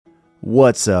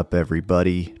What's up,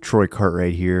 everybody? Troy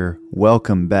Cartwright here.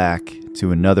 Welcome back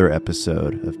to another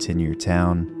episode of 10-Year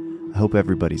Town. I hope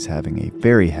everybody's having a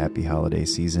very happy holiday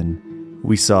season.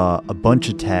 We saw a bunch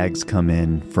of tags come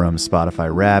in from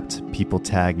Spotify Wrapped, people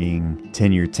tagging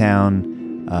 10-Year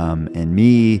Town and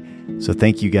me. So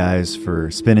thank you guys for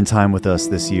spending time with us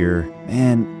this year.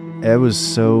 Man, it was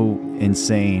so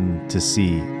insane to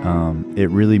see. It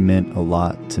really meant a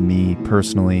lot to me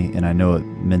personally, and I know it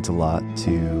meant a lot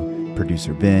to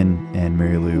producer Ben and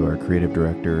Mary Lou, our creative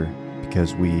director,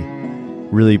 because we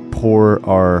really pour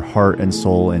our heart and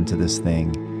soul into this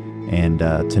thing. And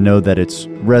to know that it's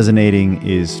resonating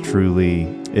is truly,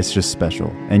 it's just special.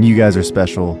 And you guys are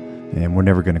special, and we're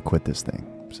never going to quit this thing.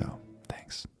 So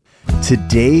thanks.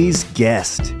 Today's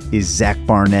guest is Zac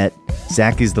Barnett.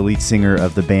 Zac is the lead singer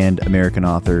of the band American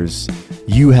Authors.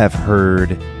 You have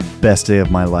heard Best Day of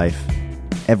My Life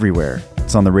everywhere.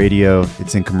 It's on the radio,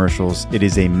 it's in commercials, it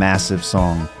is a massive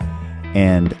song.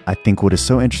 And I think what is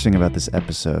so interesting about this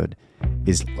episode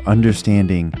is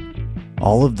understanding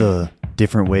all of the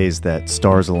different ways that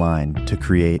stars align to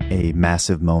create a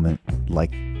massive moment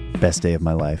like Best Day of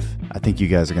My Life. I think you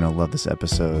guys are going to love this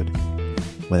episode.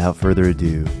 Without further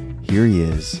ado, here he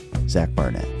is, Zac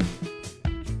Barnett.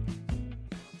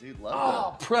 Dude,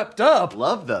 prepped up.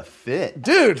 Love the fit.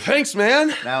 Dude, thanks,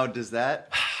 man. Now, does that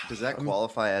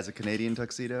qualify as a Canadian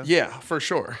tuxedo? Yeah, for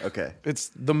sure. Okay. It's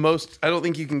the most, I don't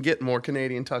think you can get more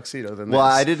Canadian tuxedo than Well,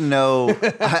 this. I didn't know.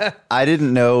 I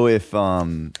didn't know if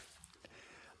I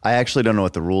actually don't know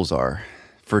what the rules are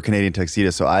for Canadian tuxedo.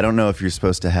 So I don't know if you're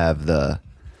supposed to have the.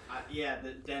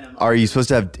 The denim. Are you supposed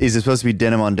to have? Is it supposed to be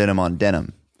denim on denim on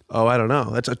denim? Oh, I don't know.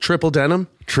 That's a triple denim?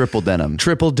 Triple denim.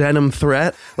 Triple denim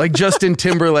threat? Like Justin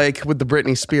Timberlake with the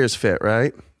Britney Spears fit,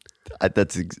 right?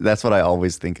 That's what I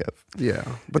always think of. Yeah.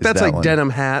 But Is that's that like one. denim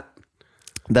hat.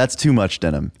 That's too much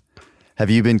denim. Have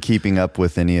you been keeping up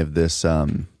with any of this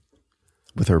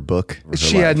with her book? Or her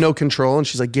She life? had no control, and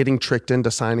she's like getting tricked into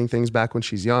signing things back when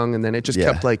she's young, and then it just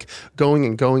Yeah. kept like going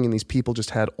and going, and these people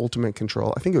just had ultimate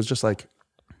control. I think it was just like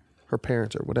her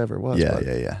parents or whatever it was.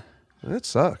 Yeah. That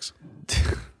sucks.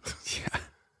 Yeah.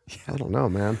 I don't know,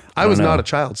 man. I was know. not a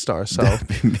child star, so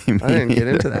Me I didn't get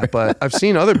into neither. that. But I've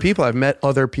seen other people. I've met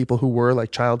other people who were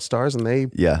like child stars, and they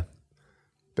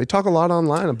talk a lot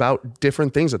online about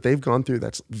different things that they've gone through.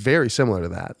 That's very similar to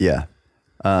that. Yeah.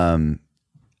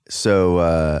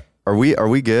 So are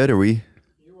we good? Are we?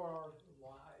 You are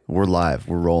live. We're live.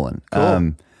 We're rolling.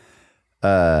 Cool.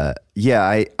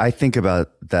 Yeah, I think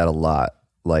about that a lot.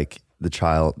 Like the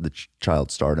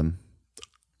child stardom.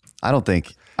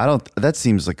 That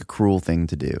seems like a cruel thing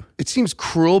to do. It seems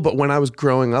cruel, but when I was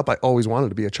growing up, I always wanted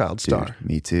to be a child star. Dude,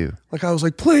 me too. Like I was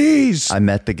like, please. I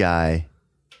met the guy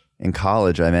in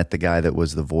college. I met the guy that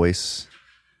was the voice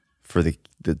for the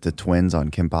twins on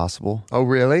Kim Possible. Oh,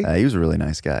 really? He was a really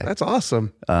nice guy. That's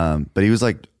awesome. But he was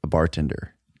like a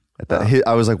bartender.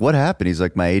 I was like, what happened? He's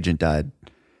like, my agent died.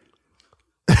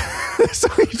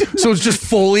 So it's just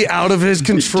fully out of his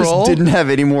control. Just didn't have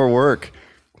any more work.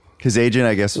 His agent,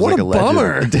 I guess, was What like a a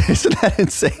legend. bummer. Isn't that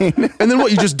insane? And then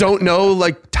what, you just don't know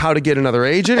like how to get another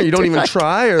agent, or you don't even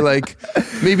try, or like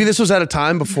maybe this was at a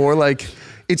time before like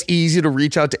it's easy to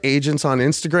reach out to agents on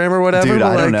Instagram or whatever. Dude, but,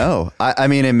 I don't like, know. I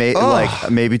mean, it may like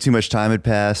maybe too much time had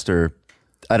passed, or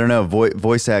I don't know.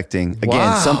 Voice acting again,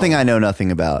 Wow. something I know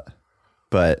nothing about,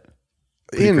 but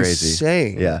pretty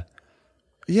Insane. crazy. Yeah.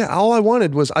 Yeah, all I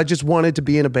wanted was I just wanted to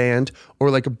be in a band or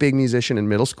like a big musician in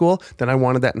middle school. Then I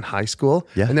wanted that in high school.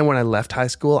 Yeah. And then when I left high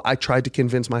school, I tried to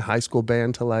convince my high school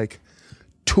band to like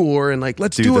tour and like,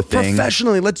 let's do the it thing.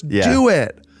 professionally. Let's Yeah. do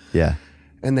it. Yeah.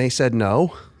 And they said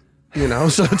no,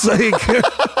 so it's like,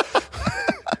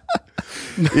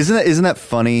 Isn't that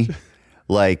funny?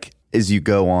 Like as you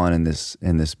go on in this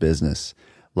business,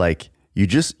 like you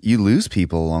lose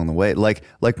people along the way. Like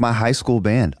my high school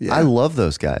band. Yeah. I love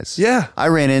those guys. Yeah. I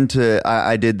ran into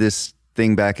I did this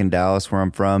thing back in Dallas where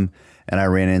I'm from, and I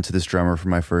ran into this drummer for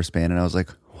my first band, and I was like,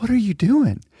 what are you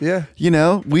doing? yeah.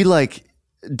 We like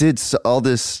did all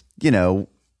this,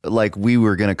 like we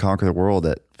were going to conquer the world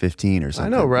at 15 or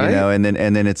something. know, right? And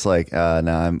then it's like, no,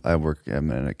 I'm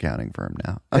in an accounting firm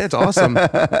now. It's awesome.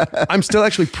 I'm still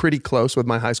actually pretty close with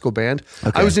my high school band.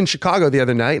 Okay. I was in Chicago the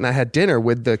other night and I had dinner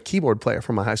with the keyboard player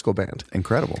from my high school band.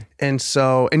 Incredible. And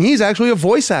he's actually a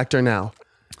voice actor now.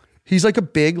 He's like a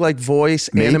big like voice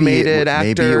Maybe animated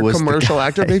maybe actor, it was the commercial guy.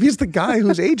 actor. Maybe he's the guy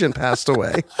whose agent passed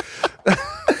away.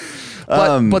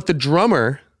 But the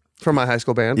drummer from my high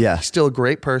school band, Yeah. he's still a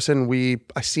great person.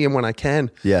 I see him when I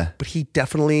can. Yeah. But he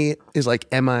definitely is like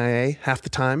MIA half the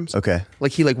times. Okay.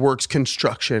 Like he like works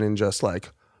construction and just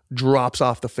like drops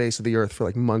off the face of the earth for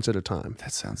like months at a time.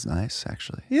 That sounds nice,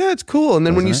 actually. Yeah, it's cool. And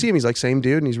then when you Doesn't it? see him, he's like same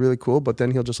dude and he's really cool, but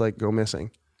then he'll just like go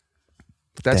missing.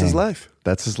 But that's his Dang. life.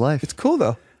 That's his life. It's cool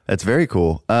though. That's very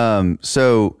cool. As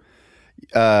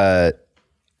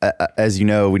you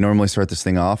know, we normally start this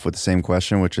thing off with the same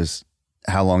question, which is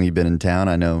how long you been in town.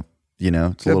 I know, it's a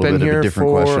I've little been bit of here a different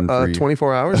for question for you.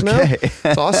 24 hours Okay. now.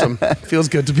 It's awesome. Feels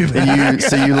good to be back.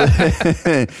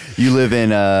 You live in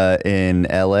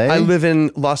LA? I live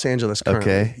in Los Angeles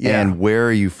currently. Okay. Yeah. And where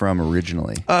are you from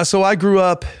originally? So I grew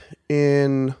up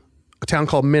in a town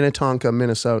called Minnetonka,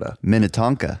 Minnesota.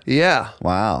 Minnetonka. Yeah.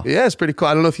 Wow. Yeah, it's pretty cool.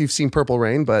 I don't know if you've seen Purple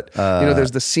Rain, but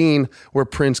there's the scene where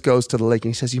Prince goes to the lake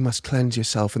and he says, "You must cleanse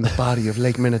yourself in the body of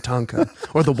Lake Minnetonka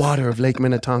or the water of Lake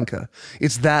Minnetonka."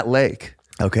 It's that lake,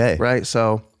 Okay. right?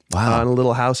 So Wow. in a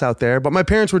little house out there. But my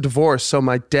parents were divorced, so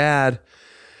my dad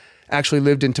actually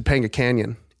lived in Topanga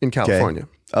Canyon in California.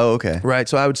 Oh, okay. Right.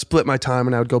 So I would split my time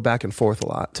and I would go back and forth a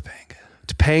lot.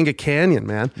 Topanga Canyon,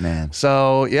 man.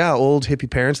 So yeah, old hippie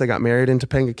parents, they got married in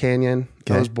Topanga Canyon.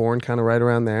 Okay. I was born kind of right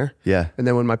around there. Yeah. And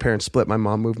then when my parents split, my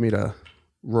mom moved me to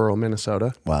rural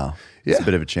Minnesota. Wow. Yeah. It's a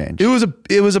bit of a change. It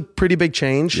was a pretty big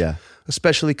change. Yeah.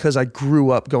 Especially because I grew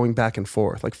up going back and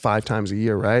forth like 5 times a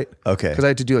year, right? Okay. Because I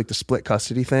had to do like the split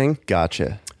custody thing.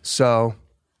 Gotcha. So,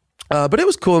 but it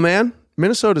was cool, man.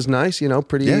 Minnesota's nice,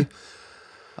 pretty. Yeah.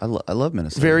 I love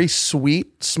Minnesota. Very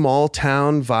sweet, small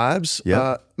town vibes.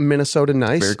 Yeah. Minnesota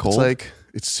nice. Very cold.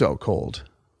 It's so cold.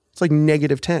 It's like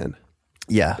 -10.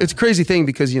 Yeah. It's a crazy thing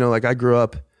because, like I grew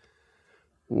up,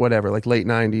 whatever, like late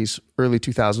 90s, early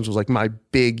 2000s was like my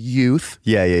big youth.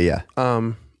 Yeah.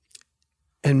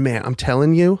 And man, I'm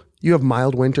telling you, you have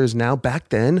mild winters now. Back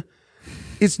then,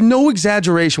 it's no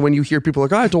exaggeration when you hear people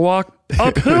like, I had to walk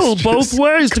uphill both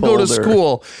ways to go to colder.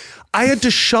 school. I had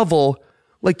to shovel,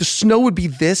 like the snow would be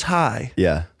this high.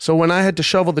 Yeah. So when I had to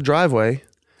shovel the driveway,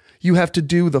 you have to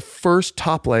do the first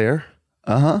top layer,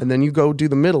 and then you go do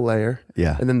the middle layer,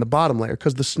 Yeah. and then the bottom layer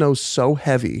because the snow's so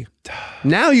heavy.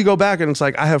 Now you go back and it's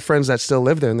like, I have friends that still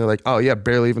live there and they're like, oh yeah,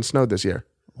 barely even snowed this year.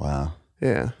 Wow.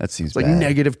 Yeah. That seems It's like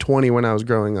bad. -20 when I was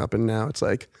growing up, and now it's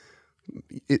like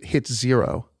it hits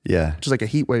 0. Yeah. Just like a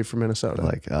heat wave for Minnesota.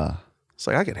 It's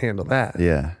like I can handle that.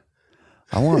 Yeah.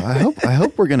 I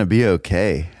hope we're gonna be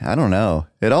okay. I don't know.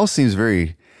 It all seems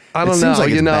very. I don't it know. Seems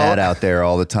like it's bad out there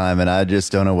all the time, and I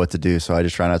just don't know what to do. So I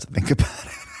just try not to think about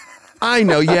it. I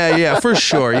know. Yeah, for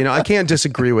sure. I can't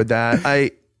disagree with that.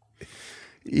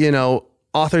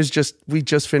 We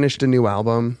just finished a new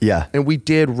album. Yeah. And we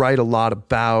did write a lot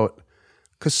about,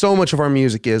 because so much of our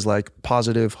music is like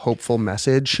positive, hopeful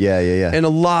message. Yeah. And a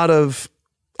lot of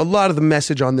the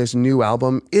message on this new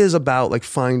album is about like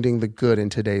finding the good in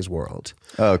today's world.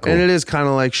 Oh, cool. And it is kind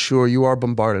of like, sure, you are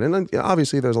bombarded. And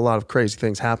obviously there's a lot of crazy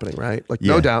things happening, right? Like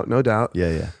no doubt.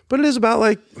 Yeah. But it is about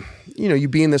like, you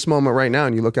be in this moment right now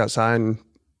and you look outside and,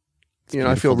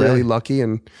 I feel day. really lucky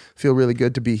and feel really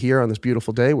good to be here on this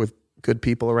beautiful day with good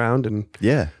people around. And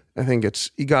Yeah. I think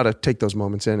you got to take those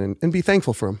moments in and be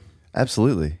thankful for them.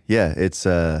 Absolutely. Yeah. It's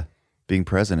being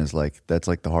present is that's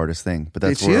like the hardest thing, but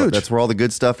It's huge. That's where all the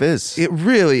good stuff is. It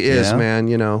really is, Yeah.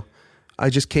 man. I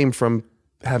just came from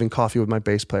having coffee with my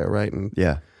bass player, right? And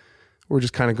Yeah. we're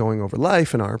just kind of going over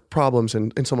life and our problems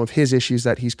and some of his issues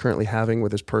that he's currently having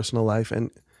with his personal life.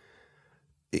 And,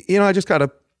 I just got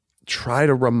to try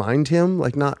to remind him,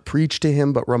 like not preach to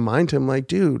him, but remind him like,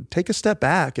 dude, take a step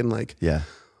back and like, Yeah.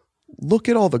 look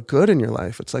at all the good in your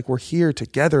life. It's like we're here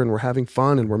together and we're having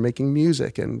fun and we're making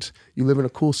music and you live in a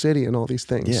cool city and all these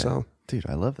things. Yeah. So, Dude,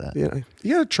 I love that.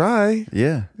 you got to try.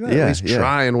 Yeah. You gotta at least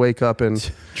try and wake up and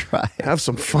Try. have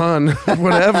some fun,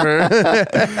 whatever.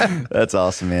 That's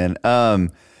awesome, man.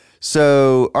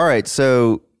 So, all right.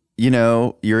 So,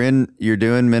 you're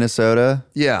doing Minnesota,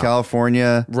 Yeah.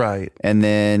 California. Right. And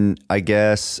then I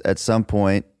guess at some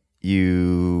point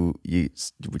we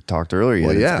talked earlier, you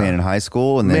Well, had yeah. Japan in high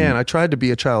school. And then, Man, I tried to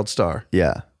be a child star.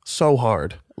 yeah. So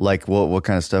hard. Like what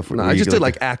kind of stuff? No, I just did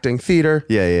like acting, theater.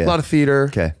 Yeah. A lot of theater.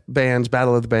 Okay. Bands,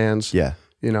 Battle of the Bands. Yeah.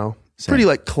 Pretty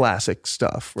like classic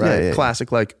stuff, right? Yeah.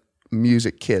 Classic like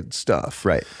music kid stuff.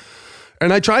 Right.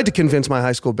 And I tried to convince my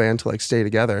high school band to like stay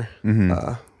together.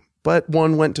 But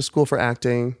one went to school for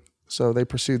acting, so they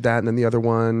pursued that. And then the other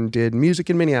one did music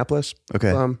in Minneapolis.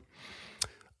 Okay.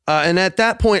 And at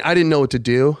that point, I didn't know what to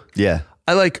do. Yeah.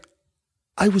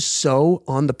 I was so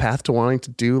on the path to wanting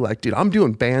to do like, dude, I'm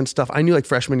doing band stuff. I knew like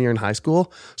freshman year in high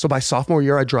school. So by sophomore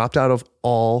year, I dropped out of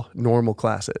all normal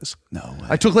classes. No way.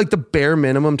 I took like the bare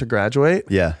minimum to graduate.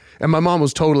 Yeah. And my mom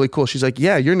was totally cool. She's like,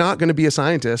 yeah, you're not going to be a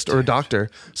scientist or a doctor.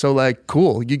 So like,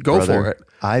 cool, you go for it.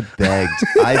 I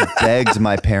begged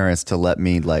my parents to let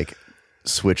me like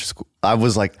switch school. I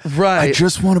was like, Right. I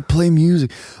just want to play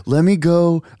music. Let me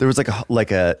go. There was it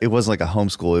wasn't like a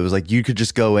homeschool. It was like you could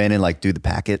just go in and like do the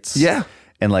packets. Yeah.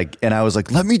 And I was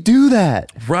like, let me do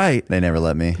that. Right. They never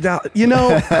let me. Now,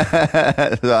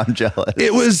 I'm jealous.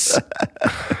 it was,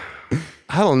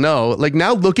 I don't know. Like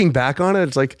now looking back on it,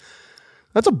 it's like,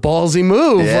 that's a ballsy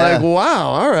move. Yeah. Like, wow.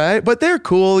 All right. But they're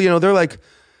cool. They're like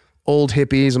old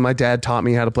hippies, and my dad taught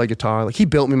me how to play guitar. Like he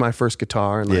built me my first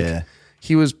guitar, and like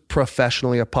he was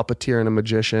professionally a puppeteer and a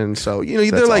magician. So, they're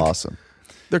That's like, awesome.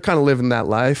 they're kind of living that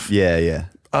life. Yeah. Yeah.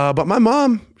 But my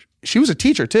mom, she was a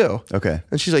teacher too. Okay.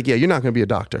 And she's like, yeah, you're not going to be a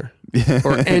doctor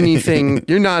or anything.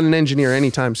 You're not an engineer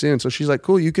anytime soon. So she's like,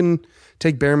 cool, you can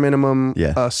take bare minimum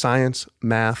science,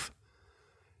 math.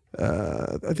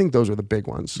 I think those were the big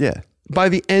ones. Yeah. By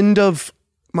the end of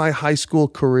my high school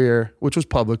career, which was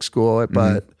public school,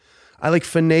 but I like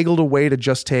finagled a way to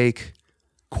just take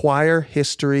choir,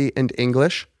 history, and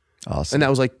English. Awesome. And that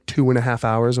was like 2.5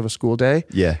 hours of a school day.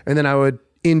 Yeah. And then I would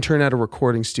intern at a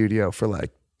recording studio for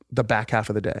like the back half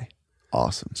of the day.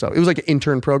 Awesome. So it was like an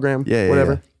intern program, Yeah,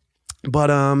 whatever. But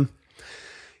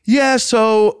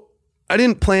so I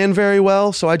didn't plan very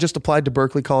well. So I just applied to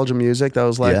Berklee College of Music. That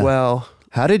was like, well,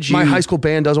 how did you? my high school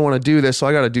band doesn't want to do this, so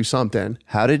I got to do something.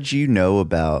 How did you know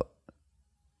about?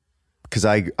 Because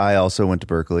I also went to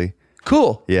Berklee.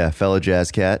 Cool. Yeah, fellow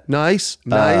jazz cat. Nice.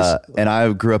 And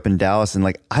I grew up in Dallas, and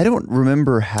like I don't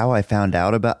remember how I found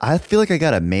out about. I feel like I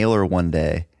got a mailer one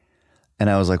day, and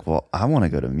I was like, "Well, I want to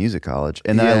go to music college."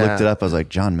 And then I looked it up. I was like,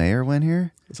 "John Mayer went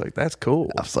here." It's like, that's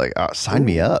cool. I was like, "Sign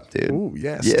me up, dude." Ooh,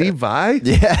 yeah. Steve Vai.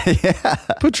 Yeah.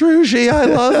 Petrucci, I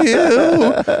love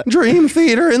you. Dream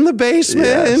Theater in the basement.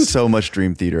 Yeah, so much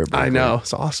Dream Theater. At Berklee. I know.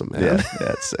 It's awesome, man. Yeah,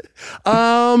 that's sick.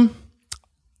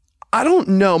 I don't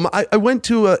know. I went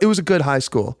to it was a good high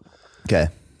school. Okay.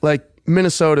 Like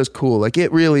Minnesota's cool. Like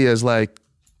it really is like,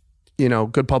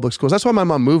 good public schools. That's why my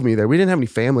mom moved me there. We didn't have any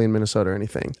family in Minnesota or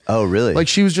anything. Oh, really? Like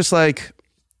she was just like,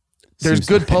 there's Seems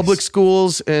good nice. public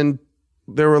schools, and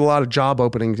there were a lot of job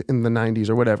openings in the 90s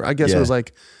or whatever. I guess it was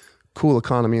like cool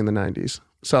economy in the 90s.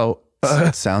 So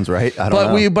That sounds right. I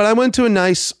don't know. But I went to a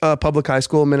nice public high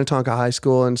school, Minnetonka High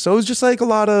School, and so it was just like a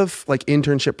lot of like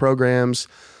internship programs,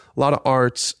 a lot of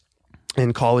arts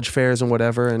and college fairs and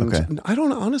whatever. And I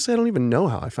don't even know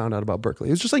how I found out about Berklee.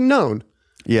 It was just like known.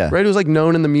 Yeah. Right? It was like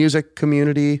known in the music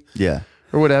community. Yeah.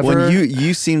 Or whatever. Well,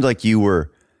 you seemed like you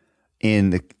were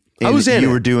I was in you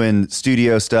it. were doing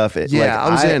studio stuff. Yeah, I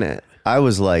was in it. I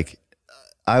was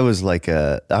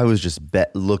just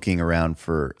looking around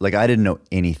for, like, I didn't know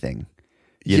anything,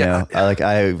 you know,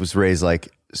 I was raised went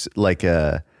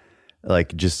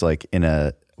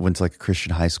to like a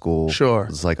Christian high school. Sure. It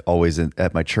was like always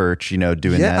at my church,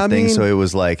 doing that thing. So it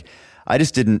was like, I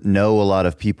just didn't know a lot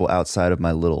of people outside of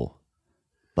my little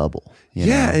bubble. You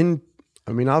know? And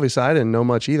I mean, obviously I didn't know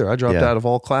much either. I dropped out of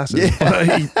all classes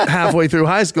halfway through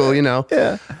high school,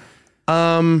 Yeah.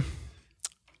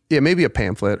 Yeah, maybe a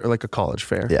pamphlet or like a college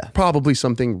fair. Yeah. Probably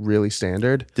something really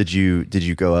standard. Did you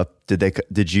go up?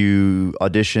 Did you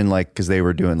audition, like, cause they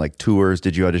were doing like tours?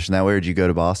 Did you audition that way, or did you go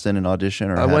to Boston and audition?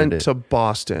 Or I went to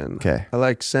Boston. Okay.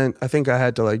 I think I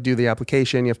had to like do the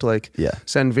application. You have to like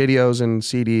send videos and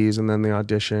CDs and then the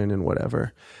audition and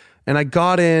whatever. And I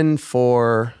got in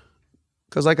cause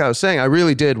like I was saying, I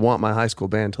really did want my high school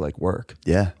band to like work.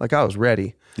 Yeah. Like I was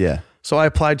ready. Yeah. So I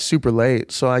applied super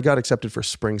late. So I got accepted for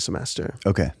spring semester.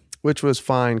 Okay. Which was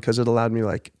fine because it allowed me to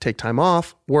like take time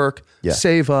off, work,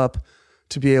 save up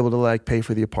to be able to like pay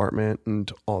for the apartment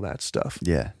and all that stuff.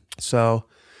 Yeah. So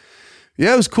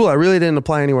yeah, it was cool. I really didn't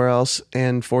apply anywhere else.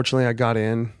 And fortunately I got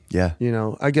in. Yeah.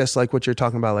 I guess like what you're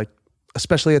talking about, like,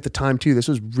 especially at the time too, this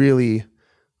was really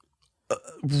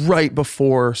right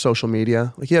before social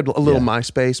media. Like you had a little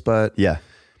MySpace, but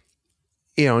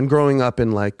and growing up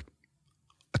in like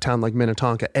a town like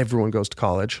Minnetonka, everyone goes to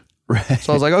college. Right.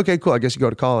 So I was like, okay, cool. I guess you go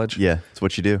to college. Yeah. That's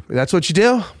what you do. That's what you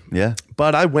do. Yeah.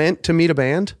 But I went to meet a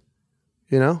band,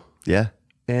 Yeah.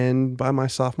 and by my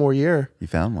sophomore year, You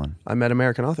found one. I met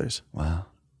American Authors. Wow.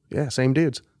 Yeah. Same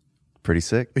dudes. Pretty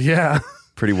sick. Yeah.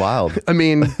 Pretty wild. I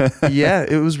mean, yeah,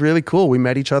 it was really cool. We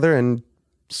met each other and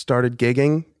started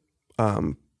gigging.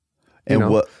 And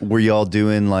what were y'all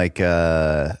doing?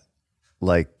 I'm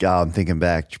thinking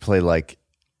back. Did you play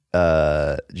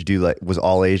did you do was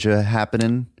All Asia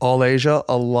happening? All Asia,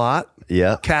 a lot.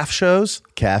 Yeah. Calf shows.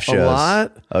 A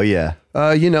lot. Oh yeah.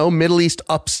 Middle East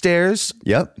upstairs.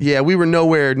 Yep. Yeah, we were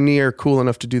nowhere near cool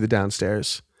enough to do the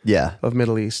downstairs Yeah. of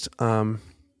Middle East. Yeah,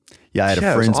 I had it a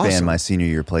was friend's band awesome. my senior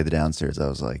year play the downstairs. I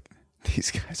was like, these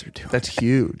guys are doing That's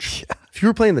huge. If you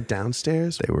were playing the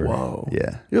downstairs, They were. whoa.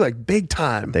 Yeah. You're like big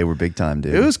time. They were big time,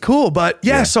 dude. It was cool. But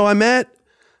so I met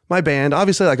my band.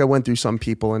 Obviously, like I went through some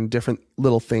people and different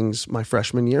little things my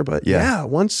freshman year, but yeah,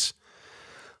 once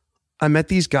I met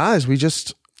these guys,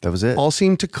 that was it. All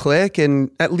seemed to click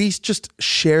and at least just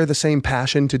share the same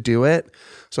passion to do it.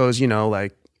 So it was,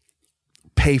 like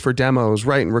pay for demos,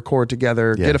 write and record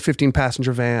together, get a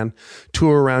 15-passenger van,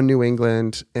 tour around New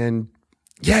England, and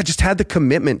just had the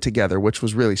commitment together, which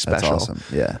was really special. That's awesome.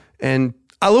 Yeah. And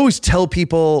I'll always tell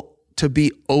people to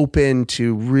be open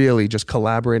to really just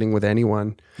collaborating with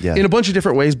anyone in a bunch of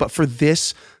different ways. But for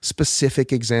this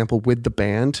specific example with the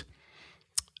band,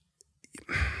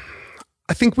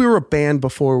 I think we were a band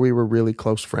before we were really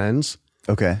close friends.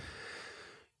 Okay.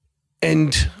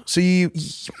 And so you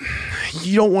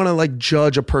don't want to like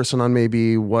judge a person on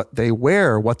maybe what they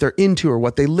wear, or what they're into, or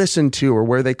what they listen to, or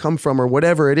where they come from, or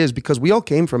whatever it is, because we all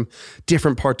came from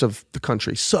different parts of the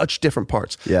country, such different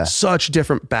parts, such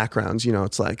different backgrounds.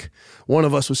 It's like one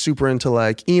of us was super into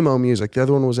like emo music. The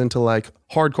other one was into like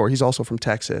hardcore. He's also from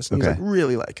Texas. And he's like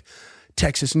really like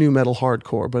Texas new metal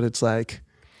hardcore, but it's like,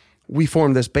 we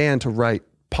formed this band to write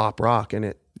pop rock, and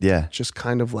it just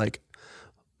kind of like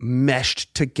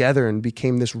meshed together and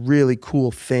became this really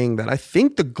cool thing that I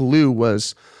think the glue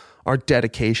was our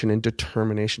dedication and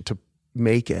determination to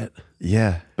make it.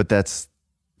 Yeah. But that's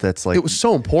like, it was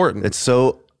so important. It's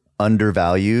so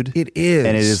undervalued. It is.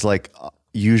 And it is like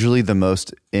usually the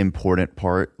most important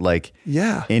part. Like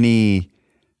anyone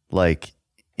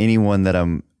that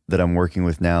I'm working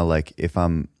with now, like if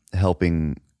I'm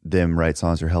helping them write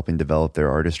songs or helping develop their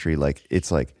artistry, like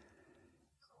it's like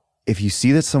if you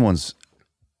see that someone's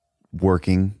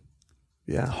working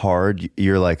hard,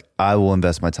 you're like, I will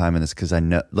invest my time in this because I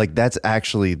know, like that's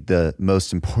actually the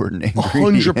most important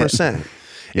ingredient. 100%.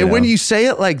 And when you say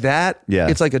it like that,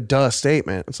 it's like a duh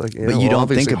statement. It's like, but you don't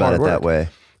think about it that way.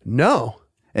 No.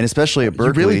 And especially at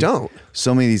Berkeley, you really don't.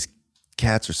 So many of these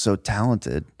cats are so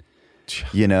talented,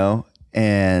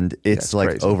 and it's like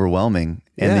crazy. Overwhelming.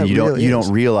 And then you don't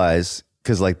realize,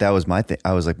 because like that was my thing.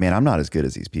 I was like, man, I'm not as good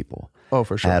as these people. Oh,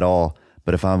 for sure. At all.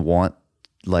 But if I want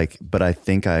but I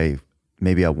think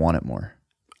maybe I want it more,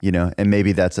 and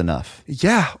maybe that's enough.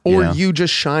 Yeah. Or you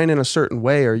just shine in a certain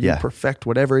way, or you perfect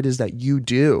whatever it is that you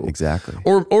do. Exactly.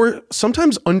 Or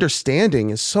sometimes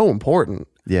understanding is so important.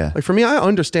 Yeah. Like for me, I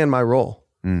understand my role.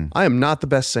 I am not the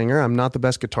best singer. I'm not the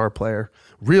best guitar player,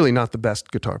 really not the best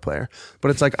guitar player,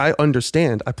 but it's like, I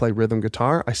understand. I play rhythm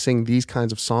guitar. I sing these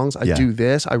kinds of songs. I do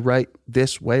this. I write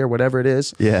this way or whatever it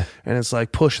is. Yeah. And it's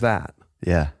like, push that.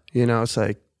 Yeah. It's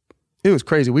like, it was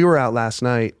crazy. We were out last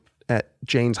night at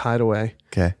Jane's Hideaway.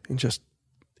 Okay. And just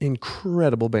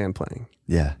incredible band playing.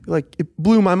 Yeah. Like it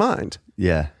blew my mind.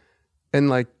 Yeah. And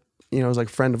like, it was like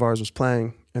a friend of ours was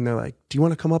playing and they're like, do you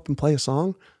want to come up and play a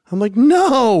song? I'm like,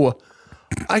 no,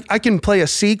 I can play a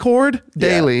C chord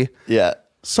daily. Yeah.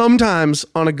 Sometimes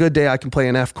on a good day, I can play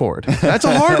an F chord. That's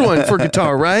a hard one for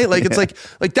guitar, right? Like it's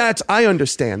like that's, I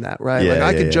understand that, right? Yeah, like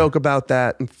I could joke about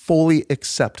that and fully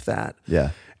accept that.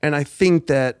 Yeah. And I think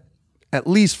that at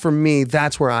least for me,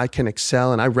 that's where I can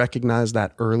excel. And I recognize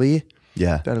that early.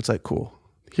 Yeah. That it's like, cool,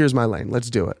 here's my lane. Let's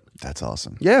do it. That's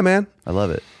awesome. Yeah, man. I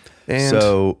love it. And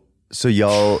so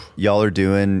y'all are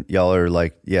doing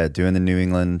the New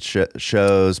England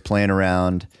shows, playing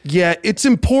around. Yeah. It's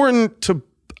important to,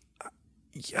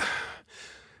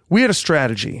 we had a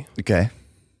strategy. Okay.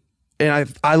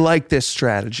 And I like this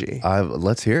strategy.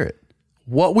 Let's hear it.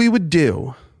 What we would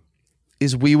do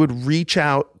is we would reach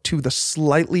out to the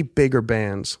slightly bigger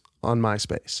bands on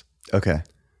MySpace. Okay.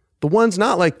 The ones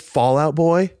not like Fall Out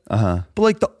Boy, but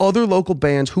like the other local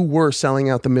bands who were selling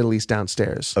out the Middle East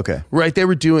downstairs. Okay. Right? They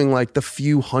were doing like the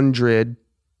few hundred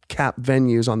cap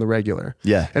venues on the regular.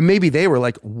 Yeah. And maybe they were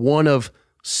like one of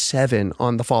 7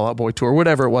 on the Fall Out Boy tour,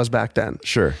 whatever it was back then.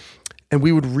 Sure. And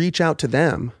we would reach out to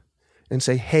them and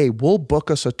say, hey, we'll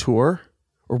book us a tour,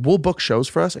 or we'll book shows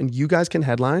for us, and you guys can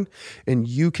headline and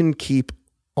you can keep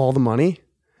all the money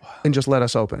and just let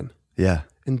us open. Yeah.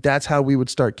 And that's how we would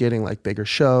start getting like bigger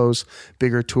shows,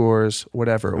 bigger tours,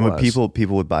 whatever it was.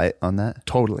 People would buy it on that?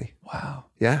 Totally. Wow.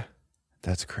 Yeah.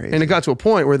 That's crazy. And it got to a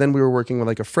point where then we were working with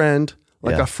like a friend,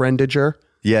 like a friendager.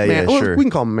 Yeah, sure. We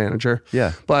can call him a manager.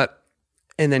 Yeah.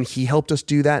 And then he helped us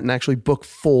do that and actually book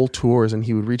full tours. And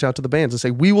he would reach out to the bands and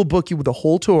say, we will book you with the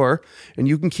whole tour and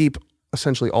you can keep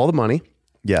essentially all the money.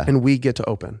 Yeah. And we get to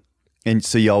open. And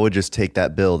so y'all would just take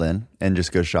that bill then and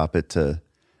just go shop it to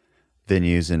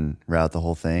venues and route the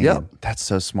whole thing. Yep. That's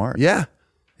so smart. Yeah.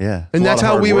 Yeah. And that's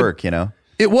how we work,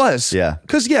 It was. Yeah.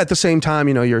 Because at the same time,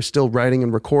 you're still writing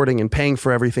and recording and paying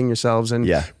for everything yourselves and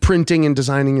printing and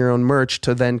designing your own merch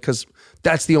to then, because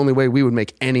that's the only way we would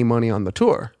make any money on the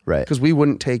tour. Right. Because we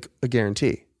wouldn't take a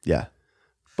guarantee. Yeah.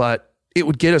 But it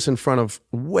would get us in front of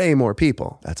way more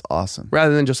people That's awesome.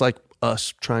 rather than just like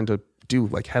us trying to do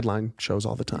like headline shows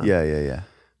all the time. Yeah.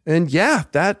 And yeah,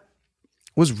 that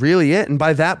was really it. And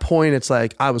by that point, it's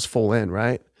like I was full in,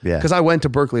 right? Yeah. Because I went to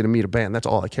Berkeley to meet a band. That's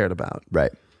all I cared about.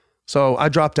 Right. So I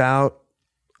dropped out.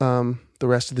 The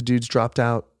rest of the dudes dropped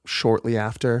out shortly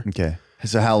after. Okay.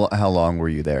 So how long were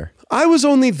you there? I was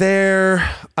only there.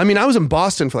 I mean, I was in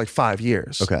Boston for like 5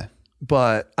 years. Okay.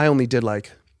 But I only did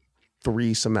like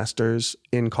 3 semesters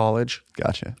in college.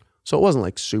 Gotcha. So it wasn't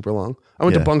like super long. I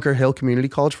went to Bunker Hill Community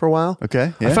College for a while.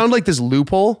 Okay. Yeah. I found like this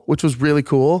loophole, which was really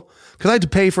cool because I had to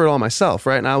pay for it all myself,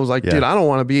 right? And I was like, dude, I don't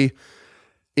want to be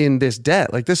in this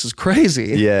debt. Like, this is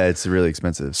crazy. Yeah, it's really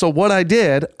expensive. So what I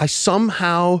did, I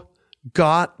somehow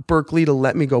got Berkeley to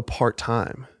let me go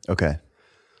part-time. Okay.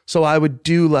 So I would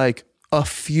do like a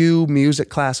few music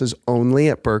classes only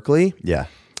at Berkeley. Yeah.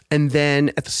 And then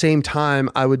at the same time,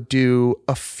 I would do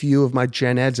a few of my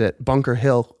gen eds at Bunker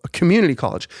Hill, a community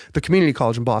college, the community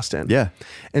college in Boston. Yeah.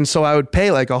 And so I would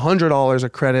pay like $100 a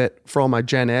credit for all my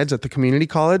gen eds at the community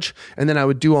college. And then I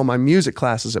would do all my music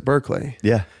classes at Berkeley.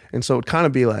 Yeah. And so it would kind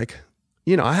of be like,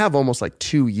 you know, I have almost like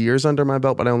 2 years under my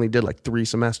belt, but I only did like 3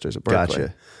 semesters at Berkeley.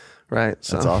 Gotcha. Right.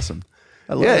 So That's awesome.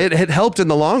 I love yeah, it helped in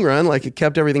the long run. Like it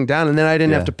kept everything down. And then I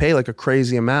didn't have to pay like a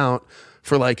crazy amount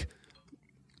for like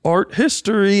art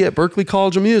history at Berkeley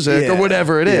College of Music or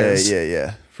whatever it is.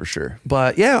 Yeah, for sure.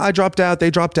 But yeah, I dropped out. They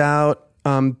dropped out.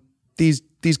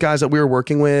 These guys that we were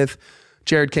working with,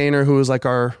 Jared Kaner, who was like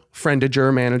our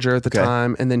friendager manager at the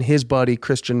time, and then his buddy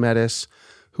Christian Metis,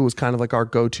 who was kind of like our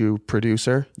go-to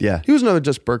producer. Yeah. He was another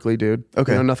just Berkeley dude.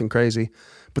 Okay. You know, nothing crazy.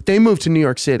 But they moved to New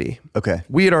York City. Okay.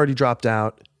 We had already dropped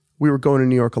out. We were going to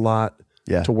New York a lot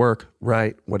to work,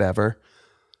 right, whatever.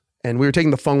 And we were taking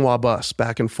the Funghua bus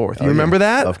back and forth. You remember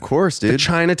that? Of course, dude. The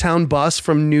Chinatown bus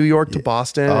from New York to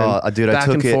Boston. Dude, I back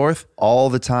took and it forth.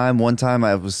 all the time. One time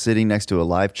I was sitting next to a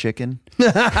live chicken.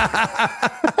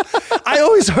 I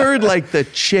always heard like the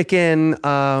chicken,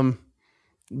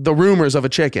 the rumors of a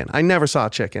chicken. I never saw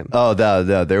a chicken. Oh,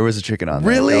 no, there was a chicken on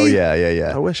there. Really? Oh,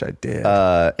 yeah. I wish I did.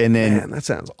 And then, Man, that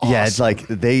sounds awesome. yeah, it's like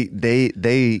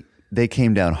they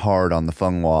came down hard on the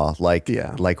Funghua,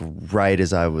 like right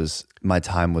as my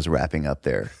time was wrapping up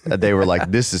there. They were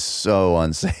like, "This is so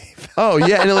unsafe." Oh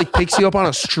yeah, and it like picks you up on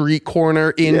a street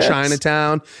corner in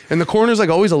Chinatown, and the corner's like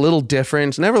always a little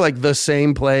different. It's never like the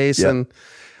same place, and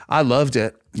I loved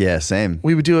it. Yeah, same.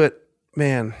 We would do it,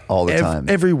 man, all the time,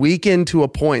 every weekend to a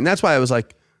point. And that's why I was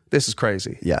like, "This is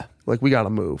crazy." Yeah, like we got to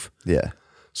move. Yeah.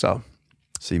 So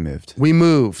you moved. We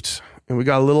moved, and we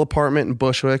got a little apartment in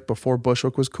Bushwick before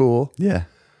Bushwick was cool. Yeah.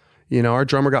 You know, our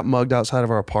drummer got mugged outside of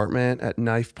our apartment at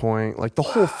knife point, like the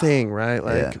whole thing, right?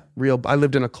 Like I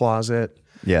lived in a closet.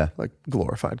 Yeah. Like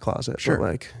glorified closet. Sure. But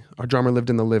like our drummer lived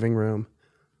in the living room.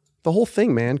 The whole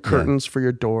thing, man. Curtains for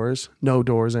your doors. No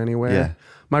doors anywhere. Yeah.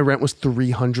 My rent was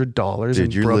 $300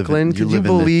 in you're Brooklyn. Living, Could you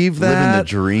believe that? Living the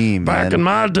dream, Back man. in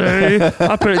my day,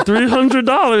 I paid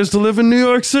 $300 to live in New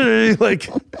York City. Like,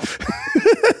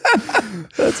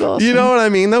 that's awesome. you know what I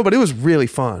mean, though? But it was really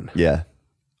fun. Yeah.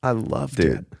 I loved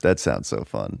Dude, it. that sounds so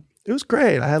fun. It was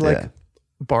great. I had like a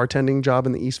bartending job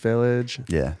in the East Village.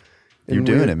 Yeah. You're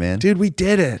doing it, man. Dude, we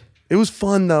did it. It was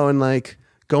fun though. And like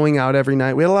going out every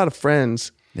night. We had a lot of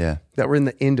friends that were in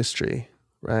the industry,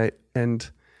 right? And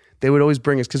they would always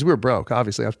bring us, because we were broke,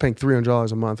 obviously. I was paying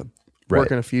 $300 a month,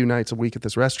 working a few nights a week at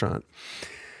this restaurant.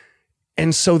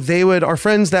 And so our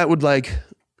friends that would like,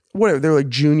 whatever, they were like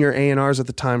junior A&Rs at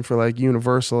the time for like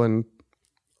Universal and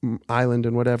Island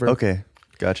and whatever. Okay.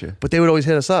 Gotcha. But they would always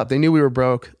hit us up. They knew we were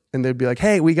broke, and they'd be like,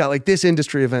 "Hey, we got like this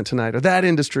industry event tonight or that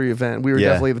industry event." We were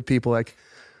definitely the people like,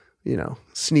 you know,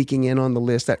 sneaking in on the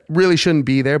list that really shouldn't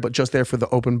be there, but just there for the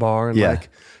open bar and like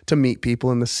to meet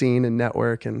people in the scene and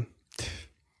network. And it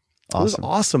was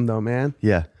awesome though, man.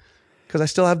 Yeah. Because I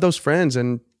still have those friends,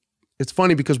 and it's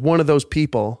funny because one of those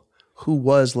people who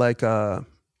was like, I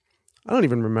don't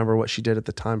even remember what she did at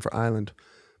the time for Island,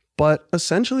 but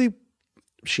essentially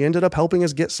she ended up helping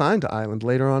us get signed to Island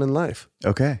later on in life.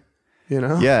 Okay. You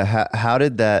know? Yeah. How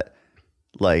did that,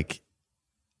 like,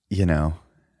 you know,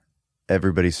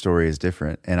 everybody's story is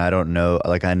different. And I don't know,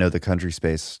 like, I know the country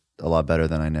space a lot better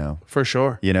than I know. For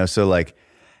sure. You know, so like,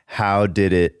 how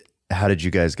did you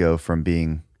guys go from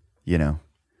being, you know,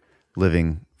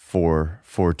 living four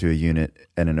to a unit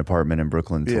in an apartment in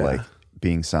Brooklyn to like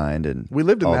being signed? And we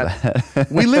lived in all that.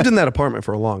 We lived in that apartment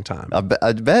for a long time. I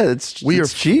bet it's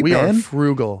cheap, we man. are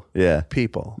frugal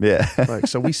people. Yeah. Like,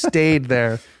 so we stayed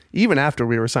there. Even after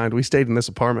we were signed, we stayed in this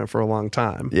apartment for a long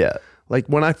time. Yeah. Like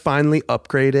when I finally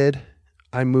upgraded,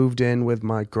 I moved in with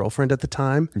my girlfriend at the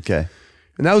time. Okay.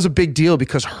 And that was a big deal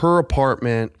because her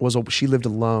apartment she lived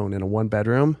alone in a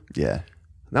 1-bedroom. Yeah. And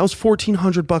that was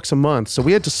 $1,400 a month. So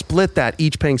we had to split that,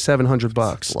 each paying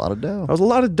 $700. It's a lot of dough. That was a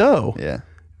lot of dough. Yeah.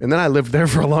 And then I lived there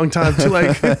for a long time too.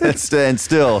 Like, and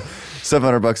still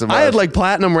 $700 a month. I had like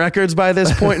platinum records by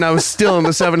this point, and I was still in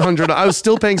the $700. I was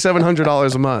still paying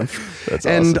 $700 a month. That's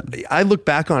and awesome. I look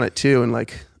back on it too, and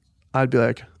like, I'd be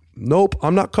like, nope,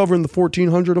 I'm not covering the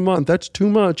 $1,400 a month. That's too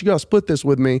much. You got to split this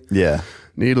with me. Yeah.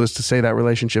 Needless to say, that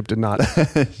relationship did not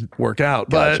work out.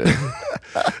 But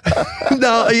Gotcha.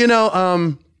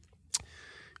 no,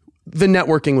 the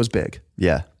networking was big.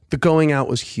 Yeah. The going out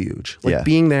was huge. Like Yeah.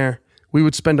 being there, we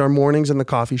would spend our mornings in the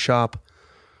coffee shop,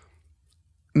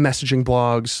 messaging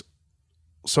blogs,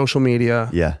 social media,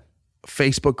 Yeah.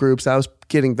 Facebook groups. That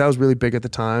was really big at the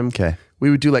time. Okay. We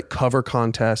would do like cover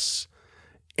contests,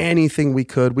 anything we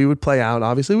could. We would play out.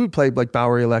 Obviously, we would play like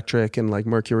Bowery Electric and like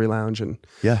Mercury Lounge and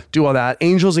Yeah. do all that.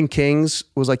 Angels and Kings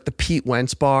was like the Pete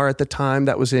Wentz bar at the time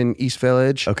that was in East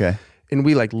Village. Okay. And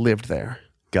we like lived there.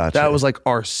 Gotcha. That was like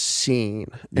our scene.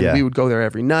 And Yeah. we would go there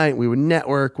every night. We would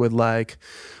network with like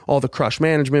all the Crush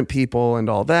management people and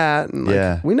all that. And like,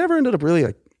 Yeah. we never ended up really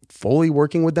like fully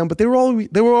working with them, but they were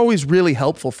always really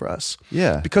helpful for us.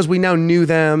 Yeah. Because we now knew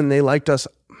them and they liked us.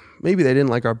 Maybe they didn't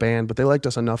like our band, but they liked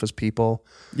us enough as people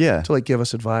Yeah. to like give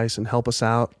us advice and help us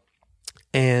out.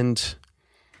 And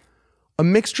a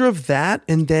mixture of that,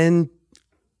 and then,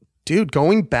 dude,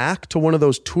 going back to one of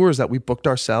those tours that we booked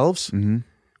ourselves. Mm-hmm.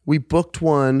 We booked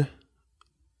one,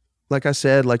 like I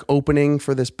said, like opening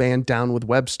for this band Down with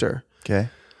Webster, Okay.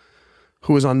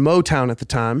 who was on Motown at the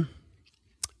time.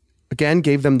 Again,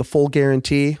 gave them the full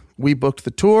guarantee. We booked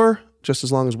the tour just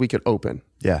as long as we could open.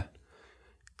 Yeah.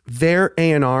 Their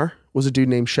A&R was a dude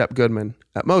named Shep Goodman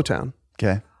at Motown.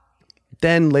 Okay.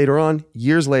 Then later on,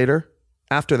 years later,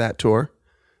 after that tour,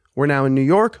 we're now in New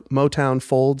York. Motown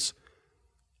folds,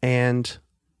 and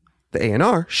the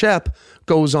A&R, Shep,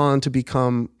 goes on to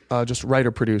become just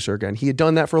writer-producer again. He had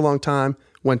done that for a long time,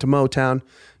 went to Motown.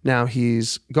 Now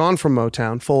he's gone from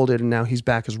Motown, folded, and now he's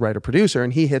back as writer-producer,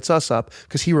 and he hits us up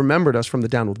because he remembered us from the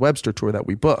Down with Webster tour that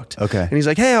we booked. Okay. And he's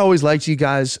like, hey, I always liked you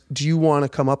guys. Do you want to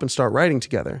come up and start writing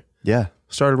together? Yeah.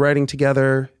 Started writing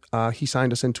together. He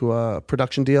signed us into a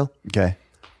production deal Okay.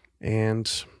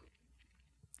 and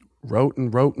wrote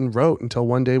and wrote and wrote until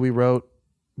one day we wrote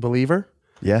Believer.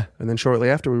 Yeah. And then shortly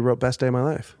after we wrote Best Day of My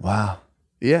Life. Wow.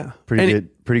 Yeah. Pretty And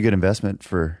good investment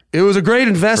for. It was a great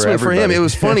investment for him. everybody. It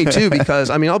was funny too, because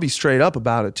I mean, I'll be straight up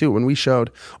about it too. When we showed,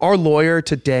 our lawyer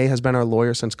today has been our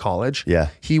lawyer since college. Yeah.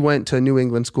 He went to New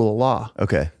England School of Law.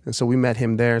 Okay. And so we met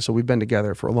him there. So we've been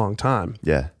together for a long time.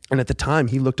 Yeah. And at the time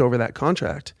he looked over that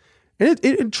contract, and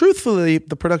it truthfully,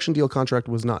 the production deal contract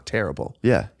was not terrible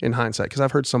Yeah. in hindsight. Cause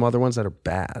I've heard some other ones that are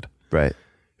bad. Right.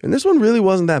 And this one really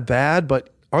wasn't that bad,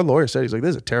 but our lawyer said, he's like,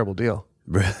 this is a terrible deal.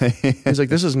 Right. He's like,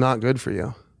 this is not good for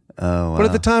you. Oh, wow. But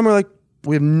at the time, we're like,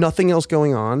 we have nothing else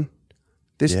going on.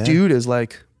 This Yeah. dude is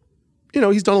like,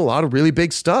 he's done a lot of really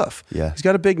big stuff. Yeah. He's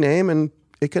got a big name and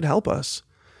it could help us.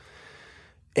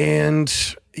 And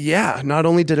yeah, not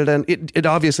only did it end, it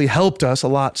obviously helped us a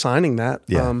lot signing that.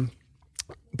 Yeah.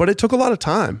 But it took a lot of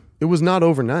time. It was not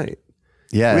overnight.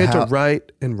 Yeah. We had to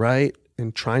write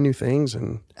and try new things.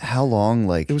 And how long,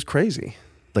 like, it was crazy.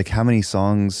 like how many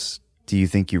songs do you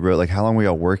think you wrote? Like how long were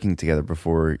y'all working together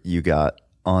before you got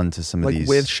onto some of Like these?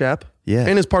 with Shep. Yeah.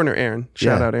 And his partner, Aaron.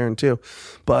 Shout Yeah. out Aaron too.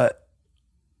 But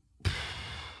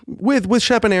with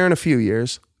Shep and Aaron, a few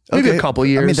years. Maybe Okay. a couple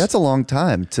years. I mean, that's a long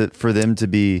time for them to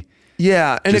be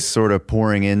yeah. And just sort of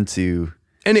pouring into.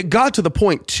 And it got to the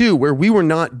point too where we were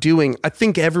not doing, I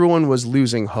think everyone was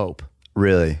losing hope,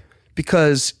 Really?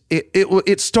 because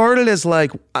it started as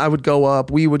like,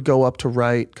 we would go up to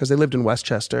write, because they lived in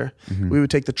Westchester. Mm-hmm. We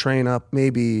would take the train up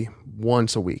maybe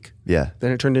once a week. Yeah.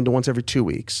 Then it turned into once every 2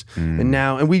 weeks.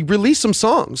 And we released some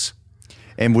songs.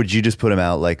 And would you just put them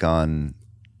out like on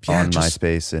just-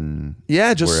 MySpace and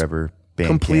just wherever? Bandcamp?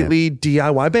 completely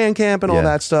DIY Bandcamp and all Yeah.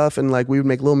 that stuff. And like we would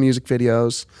make little music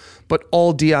videos, but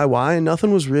all DIY, and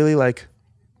nothing was really like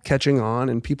catching on,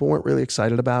 and people weren't really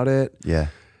excited about it. Yeah.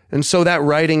 And so that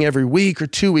writing every week or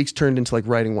 2 weeks turned into like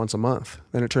writing once a month.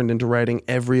 Then it turned into writing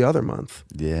every other month.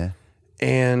 Yeah.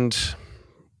 And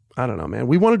I don't know, man.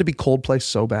 We wanted to be Coldplay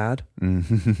so bad.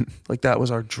 Like that was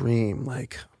our dream.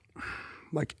 Like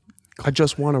I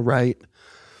just want to write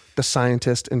The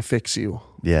Scientist and Fix You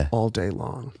Yeah. all day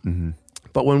long.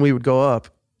 But when we would go up,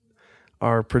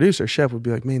 our producer, Shep, would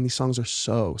be like, man, these songs are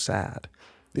so sad.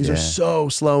 These are Yeah. so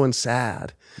slow and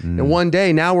sad. And one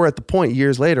day, now we're at the point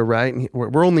years later, right? And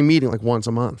we're only meeting like once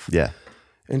a month. Yeah.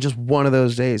 And just one of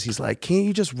those days, he's like, can't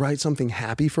you just write something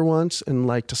happy for once? And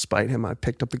like, to spite him, I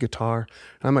picked up the guitar.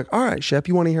 And I'm like, all right, Shep,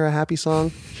 you want to hear a happy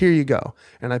song? Here you go.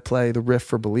 And I play the riff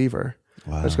for Believer.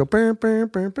 Wow. I just go, burr, burr,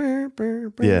 burr, burr, burr,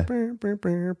 burr, Yeah. burr, burr,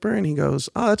 burr, burr. And he goes,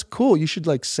 oh, that's cool. You should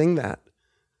like sing that.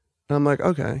 And I'm like,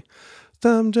 okay.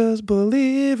 I'm just a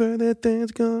believer that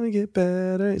things gonna get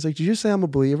better. He's like, did you say I'm a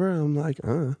believer? I'm like,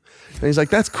 And he's like,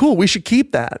 that's cool. We should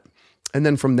keep that. And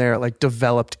then from there, it like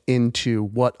developed into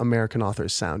what American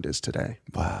Author's sound is today.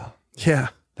 Wow. Yeah.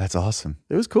 That's awesome.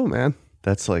 It was cool, man.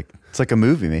 That's like, it's like a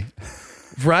movie, me.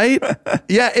 Right?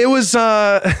 Yeah, it was,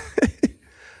 I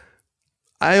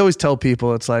always tell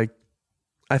people, it's like,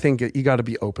 I think you got to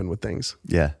be open with things.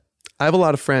 Yeah. I have a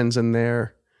lot of friends and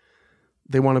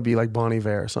they want to be like Bon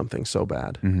Iver or something so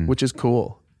bad, which is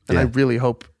cool. And I really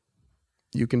hope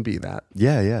you can be that.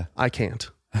 Yeah, yeah. I can't.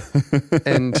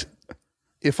 And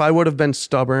if I would have been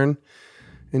stubborn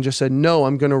and just said, no,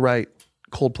 I'm going to write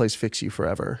Coldplay's Fix You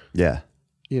Forever, Yeah.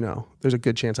 you know, there's a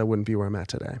good chance I wouldn't be where I'm at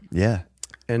today. Yeah.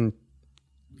 And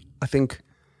I think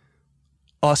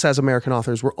us as American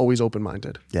authors, we're always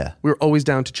open-minded. Yeah. We were always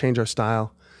down to change our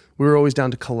style. We were always down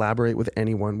to collaborate with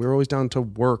anyone. We were always down to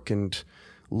work and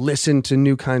listen to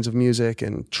new kinds of music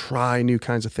and try new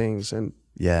kinds of things. And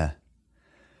Yeah.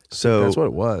 So that's what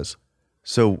it was.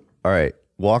 So, all right,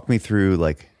 walk me through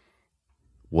like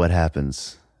what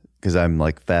happens, because I'm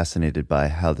like fascinated by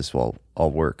how this all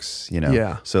works, you know?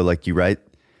 Yeah. So like you write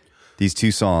these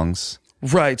two songs.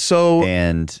 Right. So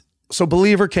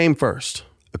Believer came first.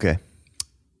 Okay.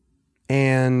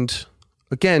 And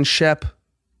again, Shep,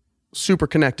 super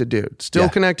connected dude. Still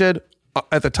connected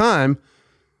at the time,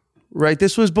 right?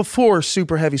 This was before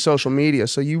super heavy social media.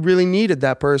 So you really needed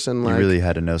that person. Like, You really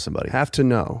had to know somebody. have to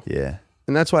know. Yeah.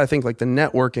 And that's why I think like the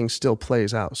networking still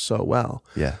plays out so well.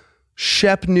 Yeah.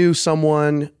 Shep knew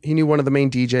someone. He knew one of the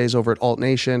main DJs over at Alt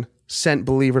Nation, sent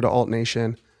Believer to Alt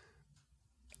Nation.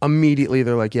 Immediately,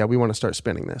 they're like, yeah, we want to start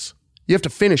spinning this. You have to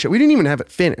finish it. We didn't even have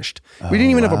it finished. We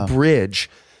didn't even have a bridge.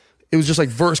 It was just like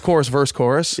verse,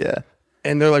 chorus. Yeah.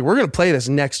 And they're like, we're going to play this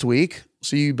next week.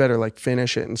 So you better like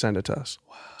finish it and send it to us.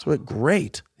 Wow. So we're like,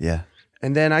 great. Yeah.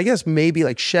 And then I guess maybe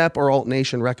like Shep or Alt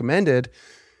Nation recommended,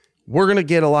 we're going to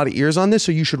get a lot of ears on this,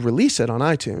 so you should release it on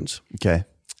iTunes. Okay.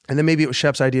 And then maybe it was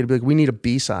Shep's idea to be like, we need a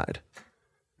B-side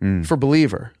for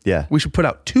Believer. Yeah. We should put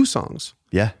out 2 songs.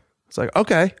 Yeah. It's like,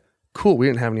 okay, cool. We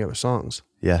didn't have any other songs.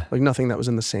 Yeah. Like nothing that was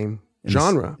in the same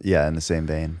genre. In the same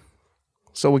vein.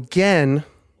 So again,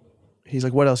 he's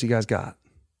like, what else you guys got?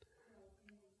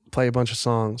 Play a bunch of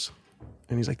songs.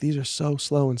 And he's like, these are so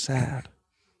slow and sad.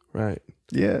 Right.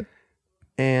 Yeah.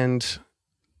 And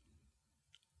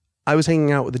I was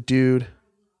hanging out with a dude,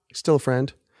 still a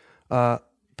friend,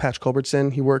 Patch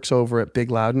Culbertson. He works over at Big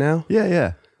Loud now. Yeah.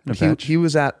 Yeah. No, He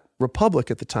was at Republic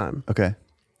at the time. Okay.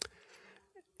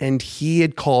 And he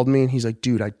had called me and he's like,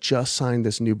 dude, I just signed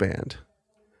this new band.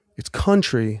 It's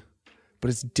country, but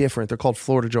it's different. They're called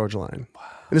Florida Georgia Line. Wow.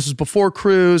 And this was before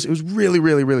Cruise. It was really,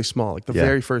 really, really small, like the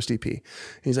very first EP. And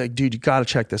he's like, dude, you got to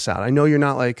check this out. I know you're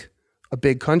not like a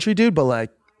big country dude, but like,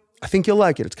 I think you'll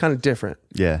like it. It's kind of different.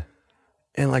 Yeah.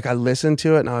 And like, I listened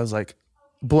to it and I was like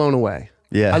blown away.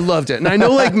 Yeah. I loved it. And I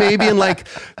know like maybe in like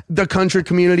the country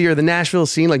community or the Nashville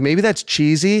scene, like maybe that's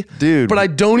cheesy. Dude, but I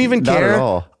don't even not care. at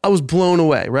all. I was blown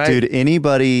away, right? Dude,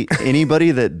 anybody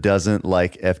that doesn't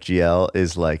like FGL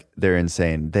is like, they're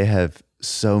insane. They have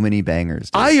so many bangers.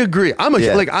 Dude. I agree. I'm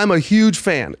a huge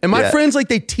fan. And my friends, like,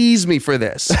 they tease me for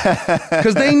this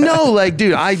because they know, like,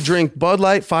 dude, I drink Bud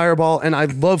Light, Fireball, and I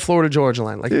love Florida Georgia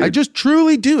Line. Like, dude, I just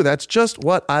truly do. That's just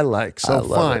what I like. So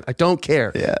fine. I don't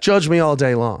care. Yeah. Judge me all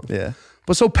day long. Yeah.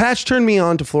 But so Patch turned me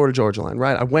on to Florida Georgia Line,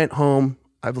 right? I went home.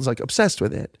 I was like obsessed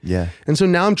with it. Yeah. And so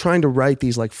now I'm trying to write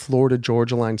these like Florida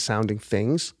Georgia Line sounding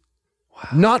things. Wow.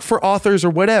 Not for authors or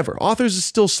whatever. Authors is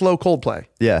still slow Coldplay.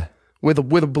 Yeah. With a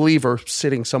Believer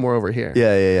sitting somewhere over here.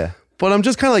 Yeah. But I'm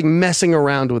just kind of like messing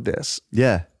around with this.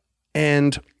 Yeah.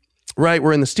 And right,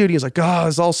 we're in the studio. It's like, oh,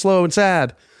 it's all slow and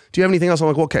sad. Do you have anything else? I'm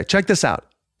like, well, okay, check this out.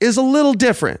 It's a little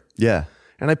different. Yeah.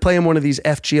 And I play him one of these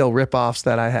FGL ripoffs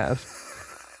that I have.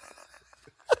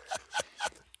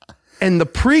 And the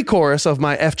pre-chorus of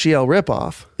my FGL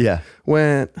ripoff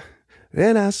went,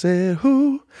 then I said,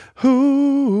 who,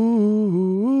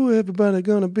 everybody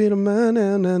gonna be the man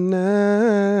and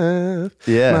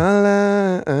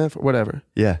my life, or whatever.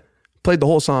 Yeah. Played the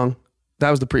whole song. That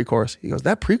was the pre-chorus. He goes,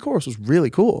 that pre-chorus was really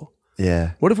cool.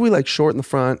 Yeah. What if we like shorten the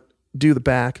front, do the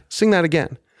back, sing that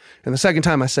again? And the second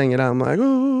time I sang it out, I'm like,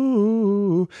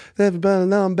 ooh, everybody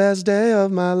know I'm best day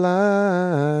of my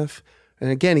life. And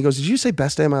again, he goes, did you say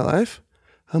best day of my life?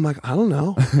 I'm like, I don't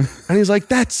know. And he's like,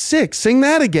 that's sick. Sing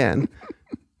that again.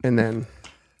 And then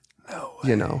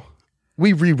You know,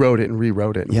 we rewrote it and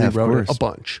rewrote it and Yeah, of rewrote it course. a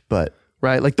bunch. But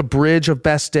Right? Like the bridge of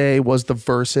Best Day was the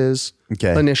verses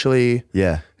initially.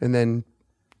 yeah, And then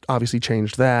obviously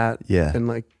changed that. Yeah. And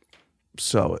like,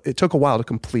 so it took a while to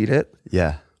complete it.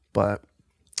 yeah. But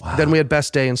then we had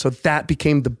Best Day. And so that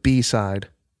became the B-side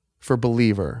for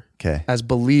Believer. Okay. As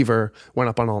Believer went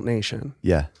up on Alt Nation.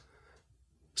 Yeah.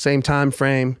 Same time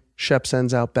frame. Shep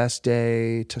sends out Best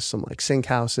Day to some like sync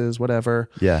houses, whatever.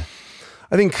 Yeah.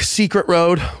 I think Secret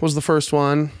Road was the first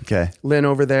one. Okay. Lynn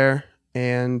over there.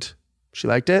 And she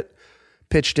liked it.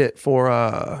 Pitched it for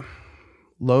a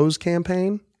Lowe's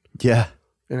campaign. Yeah.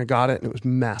 And I got it and it was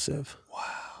massive. Wow.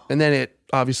 And then it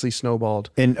obviously snowballed.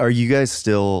 And are you guys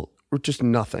still, We're just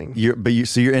nothing.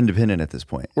 so you're independent at this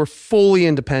point? We're fully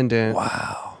independent.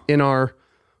 Wow. In our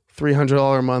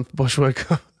 $300 a month Bushwick.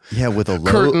 Yeah, with a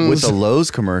Curtains.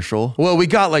 Lowe's commercial. Well, we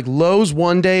got like Lowe's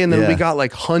one day and then Yeah. we got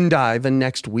like Hyundai the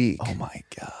next week. Oh my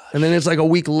god. And then it's like a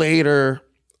week later,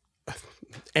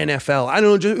 NFL. I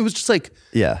don't know. It was just like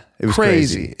Yeah, it was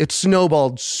crazy. It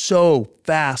snowballed so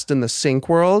fast in the sync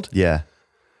world. Yeah.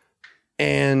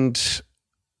 And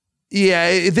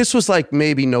yeah, this was like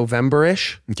maybe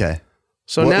November-ish. Okay.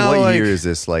 So What, now what like, year is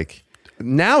this? Like,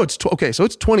 now it's, okay, so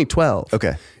it's 2012.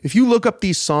 okay. If you look up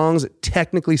these songs, it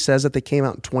technically says that they came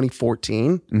out in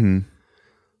 2014. Mm-hmm.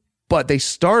 But they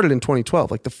started in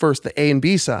 2012, like the A and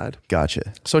B side.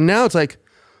 Gotcha. So now it's like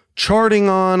charting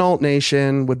on Alt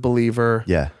Nation with Believer.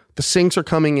 Yeah. The syncs are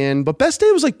coming in. But Best Day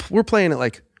was like, we're playing it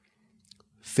like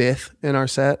 5th in our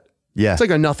set. Yeah. It's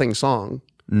like a nothing song,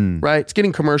 right? It's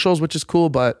getting commercials, which is cool,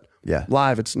 but Yeah.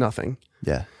 live, it's nothing.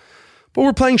 Yeah. But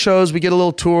we're playing shows. We get a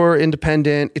little tour,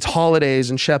 independent. It's holidays.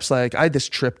 And Shep's like, I had this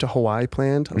trip to Hawaii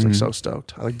planned. I was like so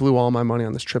stoked. I like blew all my money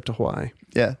on this trip to Hawaii.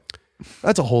 Yeah.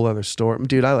 That's a whole other story.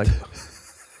 Dude, I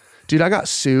got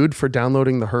sued for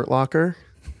downloading the Hurt Locker.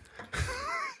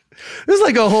 This is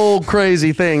like a whole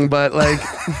crazy thing, but like,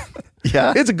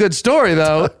 Yeah. it's a good story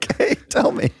though. Okay.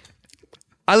 Tell me.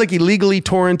 I like illegally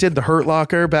torrented the Hurt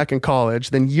Locker back in college.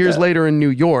 Then years later in New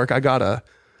York, I got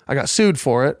sued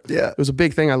for it. Yeah. It was a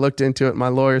big thing. I looked into it. My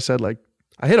lawyer said like,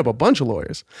 I hit up a bunch of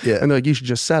lawyers. Yeah. And they're like, you should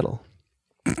just settle.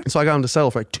 And so I got him to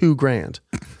settle for like $2,000.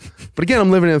 But again, I'm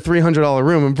living in a $300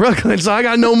 room in Brooklyn, so I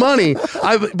got no money.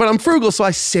 But I'm frugal, so I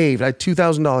saved. I had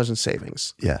 $2,000 in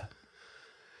savings. Yeah.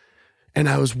 And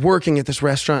I was working at this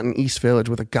restaurant in East Village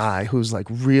with a guy who's like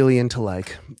really into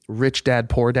like Rich Dad,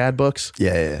 Poor Dad books.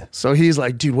 Yeah. Yeah. So he's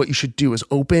like, dude, what you should do is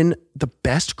open the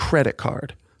best credit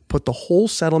card, put the whole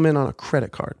settlement on a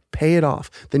credit card, pay it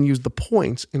off, then use the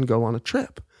points and go on a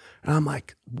trip. And I'm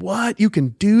like, what? You can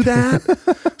do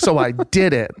that? So I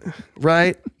did it,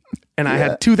 right? And I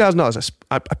had $2,000.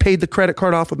 I paid the credit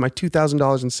card off with my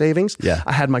 $2,000 in savings. Yeah.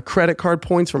 I had my credit card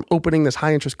points from opening this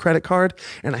high interest credit card,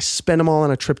 and I spent them all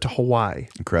on a trip to Hawaii.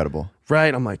 Incredible.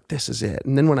 Right? I'm like, this is it.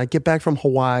 And then when I get back from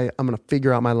Hawaii, I'm going to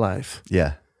figure out my life.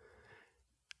 Yeah.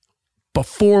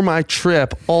 Before my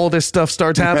trip, all this stuff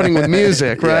starts happening with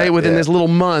music, right? Within this little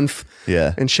month.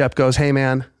 Yeah. And Shep goes, hey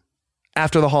man,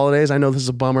 after the holidays, I know this is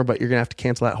a bummer, but you're going to have to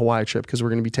cancel that Hawaii trip because we're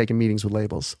going to be taking meetings with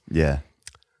labels. Yeah.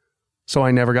 So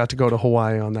I never got to go to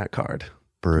Hawaii on that card.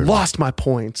 Brutal. Lost my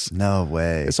points. No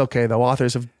way. It's okay though.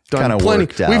 Authors have done Kinda plenty.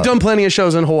 worked out. We've done plenty of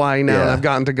shows in Hawaii now, and Yeah. I've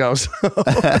gotten to go. So.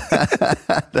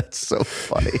 That's so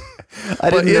funny. I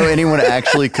didn't know anyone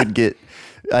actually could get.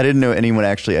 I didn't know anyone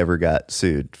actually ever got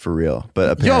sued for real. But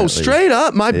apparently, Yo, straight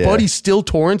up, my buddy still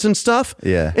torrents and stuff.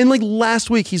 Yeah. And like last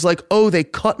week, he's like, "Oh, they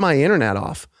cut my internet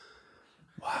off."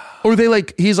 Or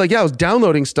he's like, yeah, I was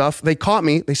downloading stuff. They caught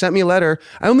me. They sent me a letter.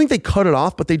 I don't think they cut it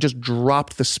off, but they just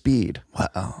dropped the speed.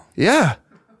 Wow. Yeah.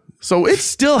 So it's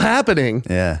still happening.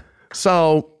 Yeah.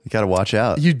 So You got to watch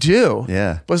out. you do.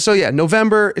 Yeah. But so yeah,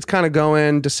 November, it's kind of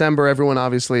going. December, everyone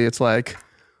obviously, it's like,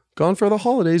 gone for the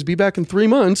holidays, be back in 3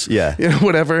 months. Yeah. You know,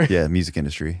 whatever. Yeah. Music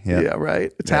industry. Yeah. Yeah,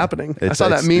 right. It's happening. I It's- saw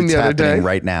that it's- meme it's the other day. happening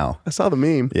right now. I saw the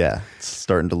meme. Yeah. It's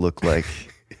starting to look like.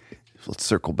 Let's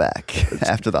circle back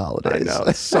after the I holidays. know.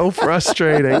 It's so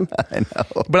frustrating. I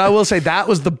know. But I will say that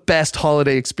was the best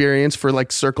holiday experience for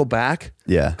like Circle Back.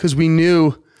 Yeah. Because we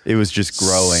knew It was just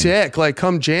growing. sick. Like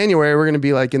come January, we're going to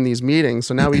be like in these meetings.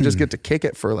 So now we just get to kick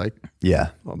it for like Yeah.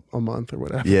 a month or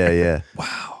whatever. Yeah. Yeah.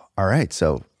 Wow. All right.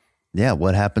 So, yeah.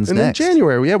 What happens And next? then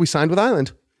January, we signed with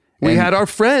Island. We And- had our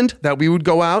friend that we would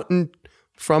go out and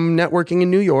from networking in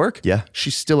New York. Yeah.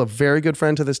 She's still a very good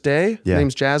friend to this day. Yeah. Her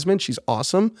name's Jasmine. She's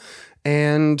awesome.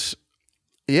 And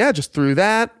yeah, just through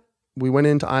that, we went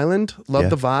into Island. Loved Yeah.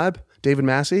 the vibe. David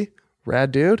Massey,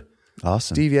 rad dude.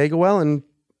 Awesome. Steve Yeagwell, and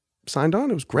signed on.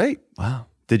 It was great. Wow.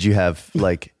 Did you have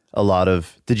like a lot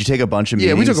of, did you take a bunch of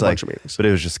Yeah, meetings? we took a like, bunch of meetings. But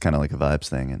it was just kind of like a vibes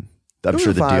thing. And I'm Those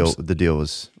sure are vibes. the deal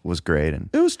was great, and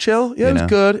It was chill. Yeah, it was know?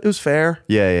 good. It was fair.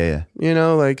 yeah. You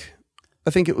know, like I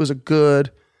think it was a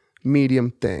good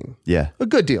medium thing. Yeah. A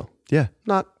good deal. Yeah.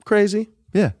 Not crazy,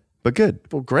 Yeah. But good.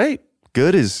 but great.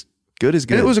 Good is good.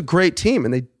 And it was a great team,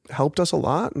 and they helped us a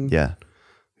lot. And yeah.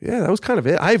 yeah, that was kind of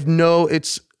it.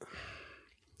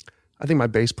 I think my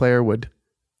bass player would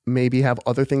maybe have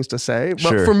other things to say, but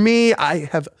Sure. for me, I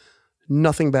have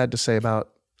nothing bad to say about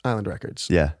Island Records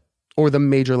Yeah. or the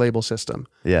major label system.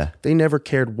 Yeah. They never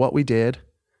cared what we did.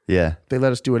 Yeah. They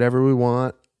let us do whatever we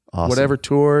want, Awesome. whatever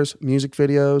tours, music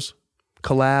videos,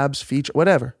 collabs, feature,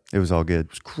 whatever. It was all good.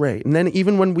 Great. And then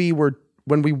even when we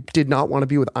did not want to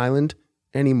be with Island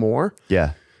anymore,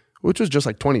 Yeah. which was just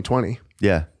like 2020,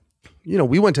 Yeah. you know,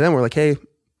 we went to them. We're like, hey,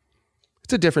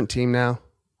 it's a different team now.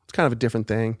 It's kind of a different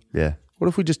thing. Yeah. What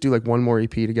if we just do like one more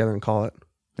EP together and call it?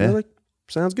 Yeah. They're like,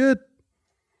 sounds good.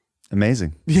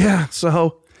 Amazing. Yeah.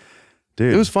 So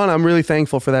Dude. it was fun. I'm really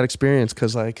thankful for that experience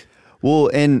because like, Well,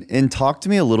 and talk to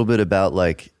me a little bit about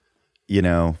like, you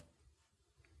know,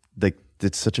 like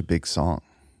it's such a big song.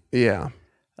 yeah,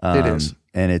 it is.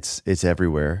 And it's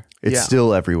everywhere. It's Yeah.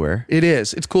 still everywhere. It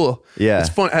is. It's cool. Yeah. It's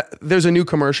fun. There's a new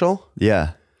commercial.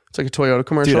 Yeah. It's like a Toyota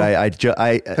commercial. Dude,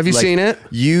 I Have you seen it?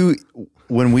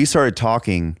 When we started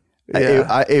talking,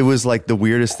 Yeah. it was like the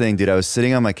weirdest thing, dude. I was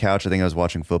sitting on my couch. I think I was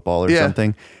watching football or Yeah.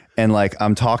 something. And like,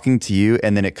 I'm talking to you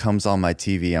and then it comes on my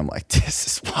TV. I'm like, this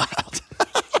is wild.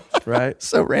 Right.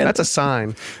 So random. That's a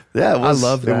sign. Yeah. It was, I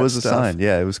love that It was a stuff. sign.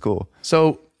 Yeah. It was cool.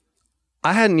 So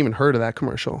I hadn't even heard of that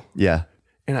commercial Yeah.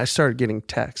 and I started getting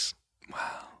texts. Wow.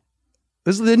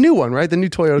 This is the new one, right? The new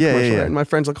Toyota Yeah, commercial. yeah. Right? And my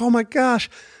friend's like, oh my gosh,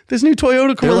 this new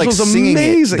Toyota They're, like, commercial is singing it.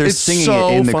 amazing. They're It's singing so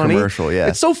it in the funny. commercial, yeah.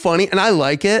 It's so funny. And I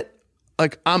like it.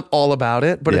 Like I'm all about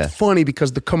it, but Yeah. it's funny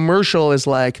because the commercial is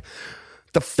like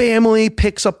the family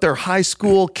picks up their high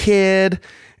school kid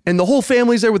and the whole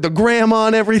family's there with the grandma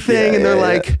and everything. Yeah, and they're yeah,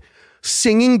 like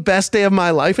singing Best Day of My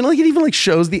Life. And like, it even like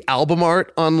shows the album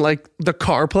art on like the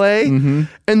CarPlay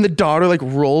and the daughter like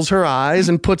rolls her eyes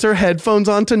and puts her headphones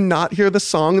on to not hear the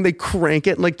song and they crank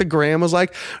it. And like the grandma's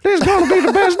like, this is going to be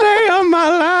the best day of my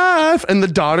life. And the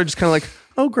daughter just kind of like,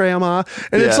 oh grandma.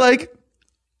 And it's Yeah. like,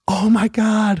 oh my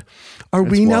God, are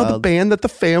we now the wild. band that the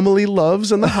family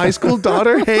loves and the high school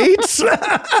daughter hates?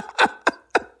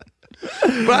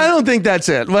 But I don't think that's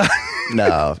it.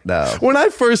 No. When I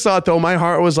first saw it though, my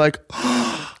heart was like,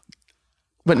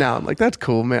 but now I'm like, that's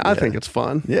cool, man. I think it's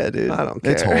fun. Yeah, dude. I don't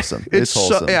care. It's wholesome. It's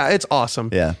wholesome. yeah, it's awesome.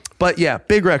 Yeah. But yeah,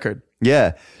 big record.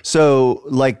 Yeah. So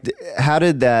like, how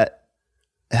did that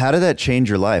change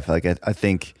your life? Like, I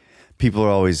think people are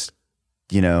always,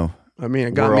 you know, I mean,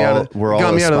 it got We're me all- out of we're all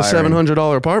got me out of the aspiring.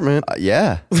 $700 apartment.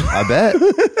 yeah, I bet.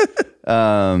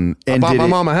 And I bought my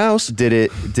mom a house. Did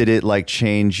it like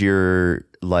change your,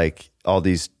 like all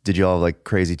these, did you all have like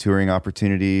crazy touring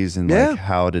opportunities and Yeah. like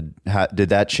how did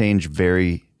that change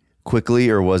very quickly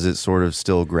or was it sort of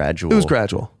still gradual? It was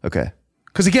gradual. Okay.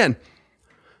 Because again,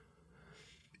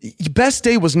 Best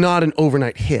Day was not an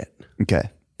overnight hit. Okay.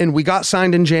 And we got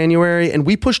signed in January and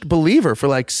we pushed Believer for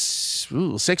like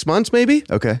 6 months maybe.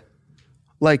 Okay.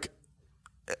 Like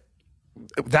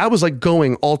that was like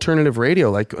going alternative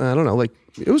radio. Like, I don't know, like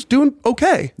it was doing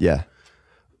okay. Yeah.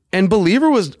 And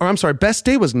Best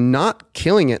Day was not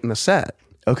killing it in the set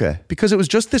Okay. because it was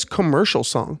just this commercial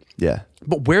song. Yeah.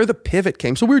 But where the pivot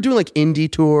came, so we were doing like indie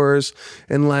tours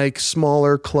and like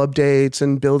smaller club dates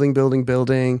and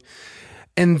building.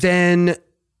 And then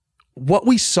what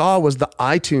we saw was the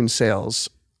iTunes sales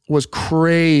was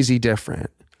crazy different.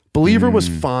 Believer was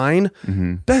fine.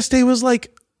 Best Day was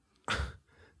like,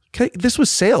 okay, this was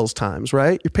sales times,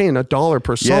 right? You're paying $1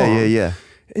 per song. Yeah.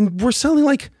 And we're selling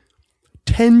like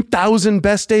 10,000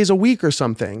 Best Days a week or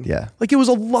something. Yeah. Like it was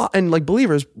a lot. And like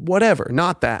Believers, whatever,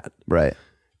 not that. Right.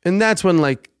 And that's when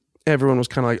like everyone was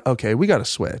kind of like, okay, we got to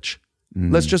switch.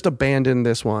 Let's just abandon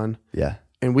this one Yeah.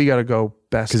 and we got to go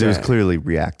Best Day. Because it was clearly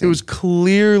reacting. It was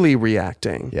clearly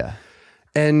reacting. Yeah.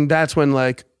 And that's when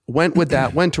like went with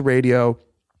that, went to radio.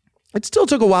 It still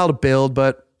took a while to build,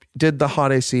 but did the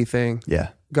Hot AC thing. Yeah.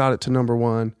 Got it to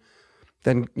 #1.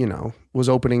 Then, you know, was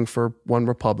opening for One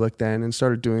Republic then and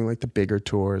started doing like the bigger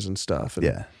tours and stuff. And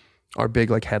Yeah. our big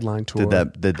like headline tour.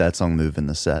 Did that song move in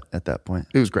the set at that point?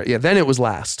 It was great. Yeah. Then it was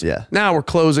last. Yeah. Now we're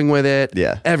closing with it.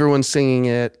 Yeah. Everyone's singing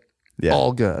it. Yeah.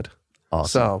 All good.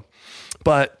 Awesome. So,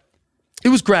 but it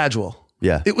was gradual.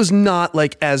 Yeah. It was not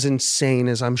like as insane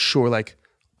as I'm sure like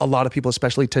a lot of people,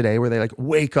 especially today, where they like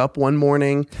wake up one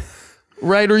morning,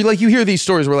 right? Or like you hear these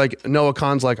stories where like Noah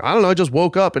Khan's like, I don't know, I just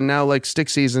woke up and now like Stick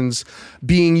Season's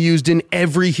being used in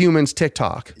every human's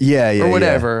TikTok. Yeah. Or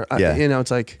whatever. Yeah. You know,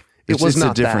 it's like, It's it was just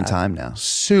not a different that. time now.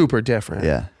 Super different.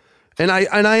 Yeah.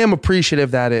 And I am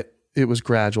appreciative that it was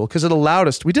gradual because it allowed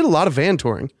us, we did a lot of van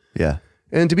touring. Yeah.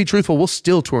 And to be truthful, we'll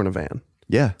still tour in a van.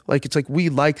 Yeah. Like, it's like, we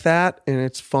like that and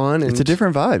it's fun. And It's a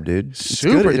different vibe, dude.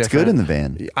 Super It's good in the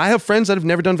van. I have friends that have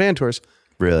never done van tours,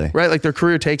 Really? right? Like their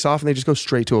career takes off and they just go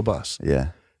straight to a bus. Yeah.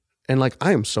 And like,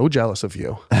 I am so jealous of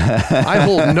you. I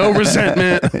hold no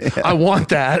resentment. I want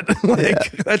that.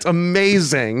 That's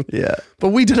amazing. Yeah. But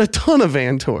we did a ton of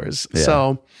van tours. Yeah.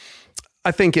 So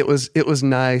I think it was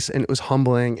nice and it was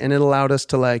humbling and it allowed us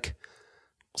to like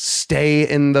stay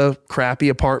in the crappy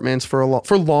apartments for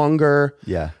longer.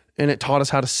 Yeah. And it taught us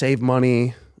how to save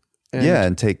money. And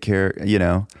And take care,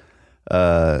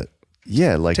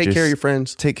 like take care of your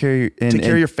friends. take care of your, Take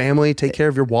care of your family. Take care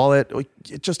of your wallet.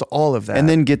 Just all of that. and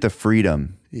then get the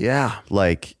freedom. yeah.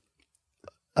 Like,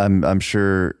 I'm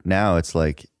sure now it's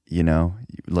like,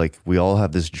 like we all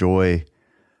have this joy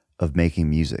of making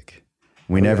music.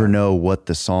 We never know what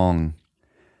the song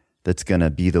that's going to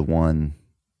be the one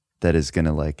that is going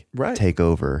to like Right. take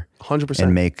over 100%.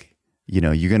 and make, you're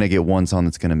going to get one song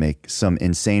that's going to make some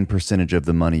insane percentage of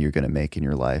the money you're going to make in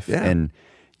your life. Yeah. And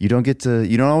you don't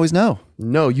always know.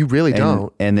 No, you really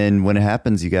don't. And then when it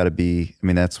happens, you got to be,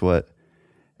 that's what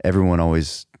everyone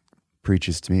always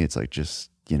preaches to me. It's like, just,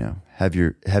 have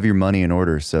your money in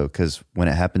order. So, cause when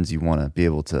it happens, you want to be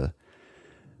able to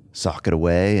sock it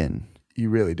away You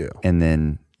really do. and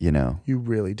then, You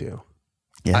really do.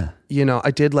 yeah.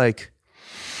 I did like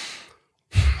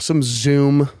some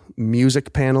Zoom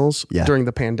music panels Yeah. during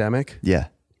the pandemic. Yeah.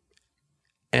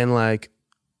 And like,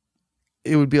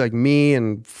 it would be like me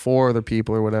and 4 other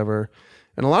people or whatever.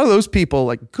 And a lot of those people,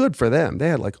 like, good for them. They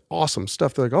had like awesome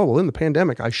stuff. They're like, oh, well, in the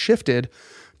pandemic, I shifted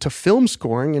to film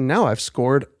scoring and now I've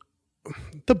scored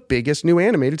the biggest new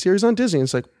animated series on Disney. And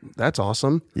it's like, that's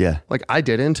awesome. Yeah. Like, I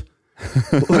didn't.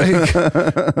 Like,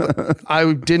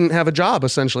 I didn't have a job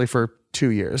essentially for 2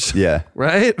 years. Yeah.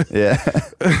 Right? Yeah.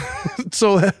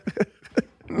 So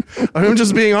I'm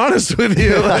just being honest with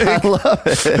you. Like, I love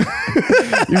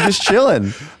it. You're just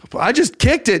chilling. I just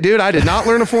kicked it, dude. I did not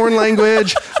learn a foreign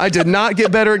language. I did not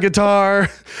get better at guitar.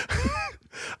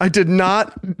 I did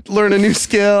not learn a new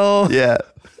skill. Yeah.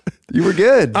 You were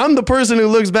good. I'm the person who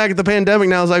looks back at the pandemic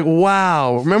now. I was like,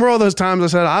 wow, remember all those times I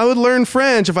said I would learn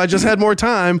French if I just had more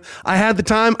time? I had the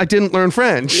time. I didn't learn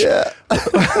French. Yeah.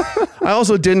 I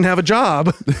also didn't have a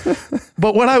job.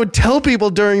 But what I would tell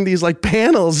people during these like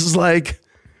panels is like,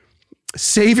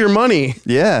 save your money.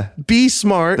 Yeah. Be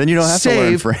smart. Then you don't have to learn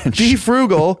save, French. Be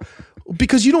frugal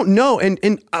because you don't know.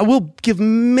 And I will give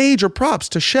major props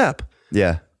to Shep.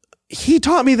 Yeah. He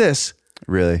taught me this.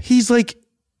 Really? He's like,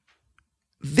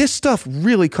 this stuff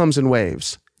really comes in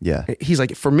waves. Yeah. He's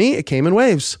like, for me, it came in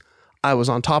waves. I was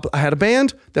on top. I had a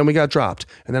band, then we got dropped.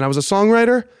 And then I was a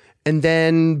songwriter. And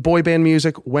then boy band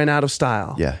music went out of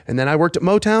style. Yeah. And then I worked at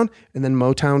Motown and then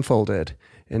Motown folded.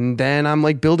 And then I'm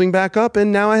like building back up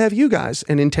and now I have you guys.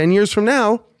 And in 10 years from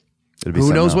now, It'll be who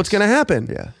something knows else. what's going to happen?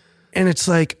 Yeah. And it's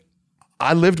like,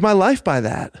 I lived my life by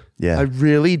that. Yeah. I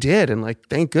really did. And like,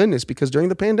 thank goodness, because during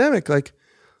the pandemic, like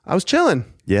I was chilling,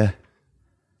 Yeah.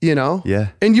 Yeah.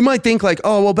 And you might think like,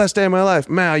 oh, well, best day of my life.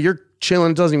 Man, you're chilling.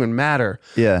 It doesn't even matter.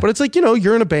 Yeah. But it's like,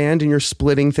 you're in a band and you're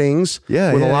splitting things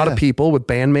Yeah, with yeah, a lot yeah. of people, with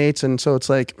bandmates. And so it's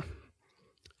like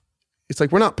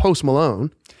we're not Post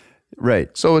Malone.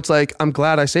 Right. So it's like, I'm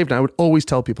glad I saved. And I would always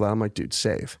tell people that. I'm like, dude,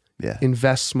 save. Yeah.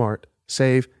 Invest smart.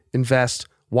 Save, invest,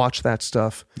 watch that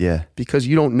stuff. Yeah. Because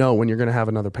you don't know when you're going to have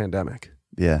another pandemic.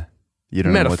 Yeah. You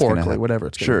don't know what's gonna Metaphorically, happen. whatever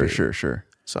it's going to be. Sure.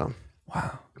 So,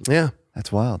 Wow. yeah.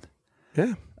 That's wild.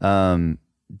 Yeah.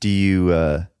 Do you,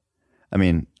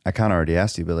 I kind of already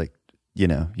asked you, but like,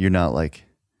 you're not like,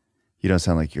 you don't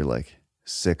sound like you're like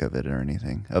sick of it or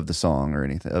anything, of the song or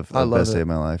anything, of I love Best it. Day of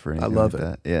My Life or anything love like it.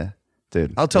 that. Yeah.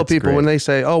 Dude. I'll tell it's people great. when they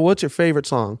say, oh, what's your favorite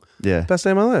song? Yeah. Best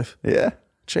day of my life. Yeah.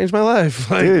 Changed my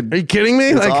life. Like, Dude, are you kidding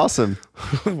me? It's Like, awesome.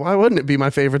 why wouldn't it be my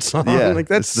favorite song? Yeah, Like,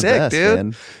 that's it's the sick, best, dude.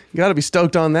 man. You got to be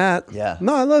stoked on that. Yeah.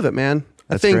 No, I love it, man.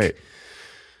 That's I think, great.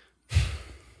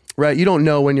 right, you don't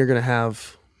know when you're going to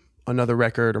have another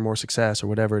record or more success or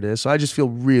whatever it is. So I just feel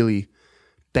really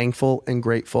thankful and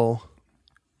grateful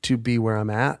to be where I'm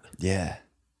at Yeah.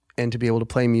 and to be able to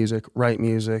play music, write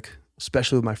music,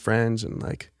 especially with my friends, and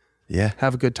like Yeah.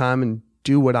 have a good time and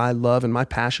do what I love and my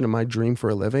passion and my dream for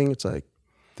a living. It's like,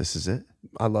 This is it.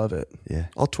 I love it. Yeah.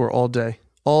 I'll tour all day,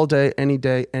 any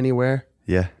day, anywhere.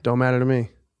 Yeah. Don't matter to me.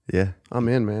 Yeah. I'm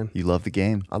in, man. You love the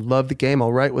game. I love the game.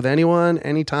 I'll write with anyone,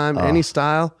 anytime, any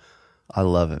style. I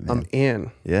love it, man. I'm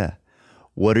in. Yeah.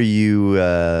 What are you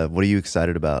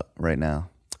excited about right now?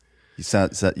 You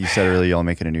said earlier y'all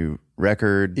making a new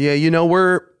record. Yeah,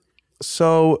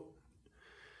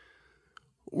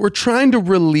 we're trying to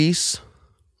release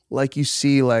like you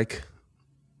see like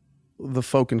the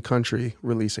folk and country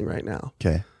releasing right now.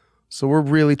 Okay. So we're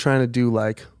really trying to do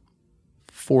like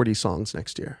 40 songs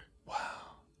next year. Wow.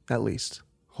 At least.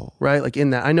 Oh. Right? Like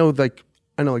in that, I know like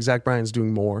Zac Bryan's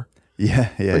doing more. Yeah.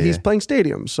 But he's playing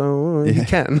stadiums, so he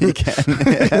can. He can.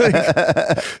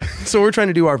 So we're trying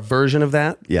to do our version of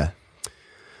that. Yeah.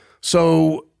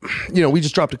 So, we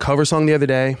just dropped a cover song the other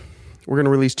day. We're going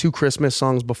to release 2 Christmas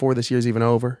songs before this year's even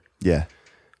over. Yeah.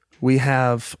 We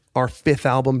have our 5th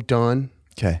album done.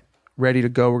 Okay. Ready to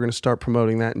go. We're going to start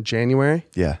promoting that in January.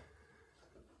 Yeah.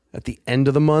 At the end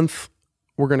of the month,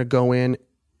 we're going to go in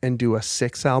and do a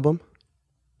 6th album.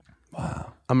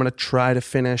 Wow. I'm going to try to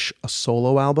finish a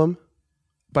solo album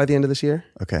by the end of this year.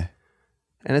 Okay.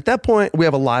 And at that point, we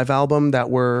have a live album that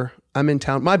I'm in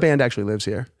town. My band actually lives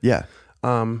here. Yeah.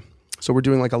 So we're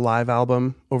doing like a live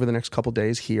album over the next couple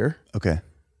days here. Okay.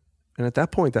 And at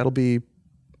that point, that'll be,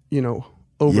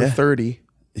 over 30.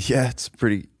 Yeah, it's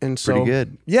pretty So,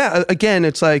 good. Yeah, again,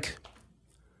 it's like,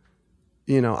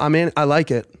 I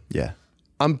like it. Yeah.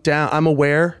 I'm down. I'm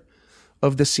aware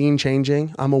of the scene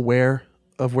changing. I'm aware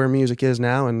of where music is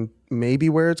now and maybe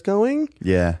where it's going.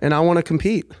 Yeah. And I want to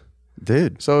compete.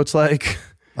 Dude, So it's like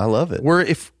I love it.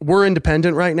 we're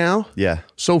independent right now. Yeah.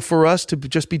 So for us to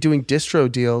just be doing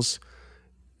distro deals,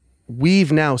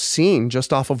 we've now seen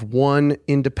just off of one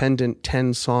independent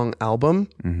 10-song album,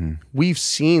 we've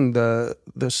seen the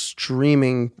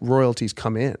streaming royalties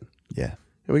come in. Yeah.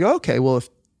 And we go, okay, well, if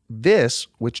this,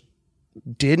 which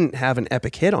didn't have an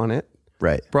epic hit on it,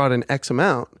 Right. brought in X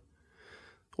amount,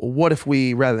 what if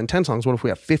we, rather than 10 songs, what if we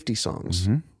have 50 songs?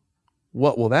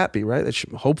 What will that be, right?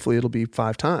 Hopefully it'll be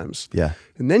 5 times. Yeah.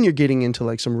 And then you're getting into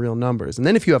like some real numbers. And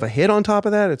then if you have a hit on top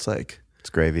of that, it's like, It's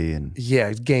gravy and yeah,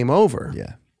 it's game over.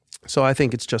 yeah. So I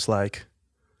think it's just like,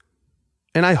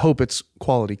 and I hope it's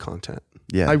quality content.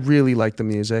 Yeah. I really like the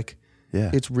music. Yeah.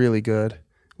 It's really good.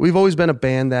 We've always been a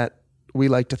band that we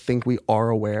like to think we are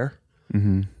aware.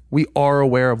 We are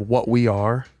aware of what we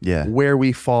are, Yeah. where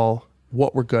we fall,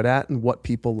 what we're good at, and what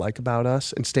people like about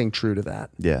us, and staying true to that.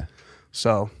 Yeah.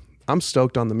 So I'm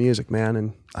stoked on the music, man,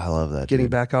 and I love that. getting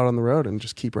dude. back out on the road and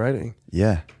just keep writing.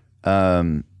 Yeah.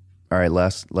 All right.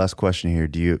 Last question here.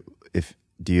 Do you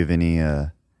have any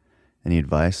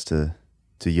advice to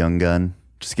young gun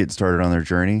just getting started on their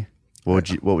journey? What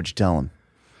would you tell them?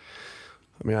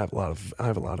 I mean, I have a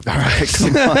lot of. All right.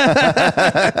 Come on.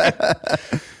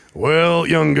 Well,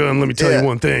 young gun, let me tell you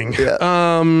one thing.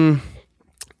 Yeah.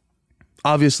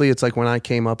 Obviously, it's like when I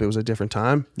came up, it was a different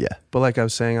time. Yeah. But like I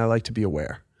was saying, I like to be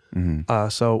aware.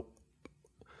 So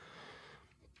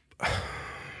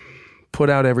put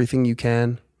out everything you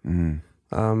can.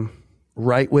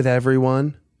 Write with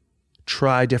everyone.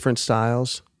 Try different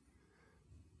styles.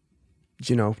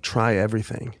 Try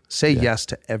everything. Say yes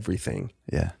to everything.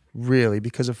 Yeah. Really,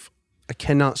 because I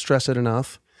cannot stress it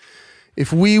enough.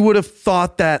 If we would have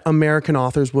thought that American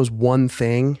Authors was one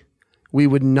thing, we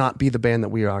would not be the band that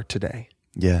we are today.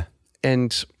 Yeah.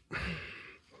 And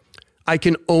I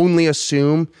can only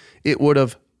assume it would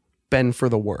have been for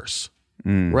the worse,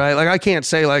 right? Like I can't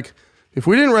say like, if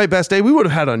we didn't write Best Day, we would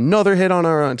have had another hit on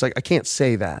our own. It's like, I can't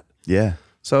say that. Yeah.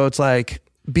 So it's like,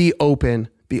 be open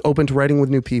to writing with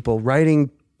new people, writing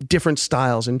different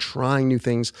styles and trying new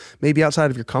things, maybe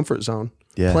outside of your comfort zone,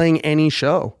 playing any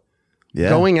show,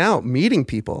 going out, meeting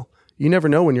people. You never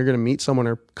know when you're going to meet someone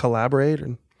or collaborate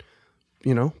and,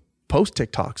 post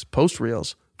TikToks, post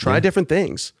reels, try different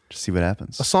things. Just see what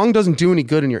happens. A song doesn't do any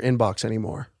good in your inbox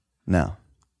anymore. No.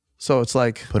 So it's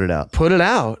like, Put it out. Put it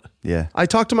out. Yeah. I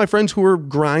talk to my friends who are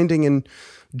grinding and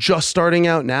just starting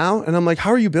out now. And I'm like, how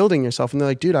are you building yourself? And they're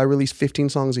like, dude, I release 15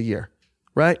 songs a year,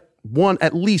 right?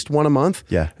 At least one a month.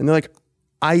 Yeah. And they're like,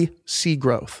 I see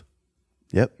growth.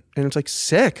 Yep. And it's like,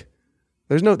 sick.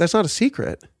 That's not a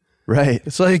secret. Right.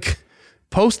 It's like,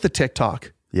 post the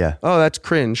TikTok. Yeah. Oh, that's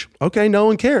cringe. Okay. No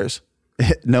one cares.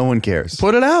 No one cares.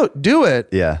 Put it out. Do it.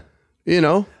 Yeah.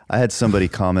 I had somebody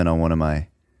comment on one of my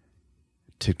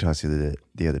TikToks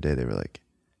the other day. They were like,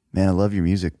 man, I love your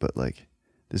music, but like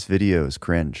this video is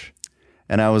cringe.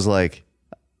 And I was like,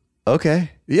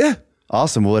 okay. Yeah.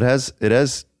 Awesome. Well, it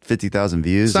has 50,000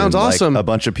 views. Sounds and awesome. A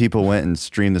bunch of people went and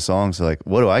streamed the song. So like,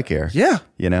 what do I care? Yeah.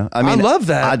 I mean, I love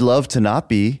that. I'd love to not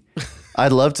be.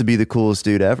 I'd love to be the coolest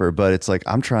dude ever, but it's like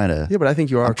I'm trying to. Yeah, but I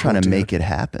think you are. I'm trying to dude. make it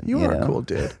happen. You are a cool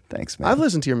dude. Thanks, man. I've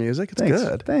listened to your music. It's Thanks.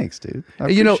 good. Thanks, dude. I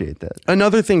You appreciate that.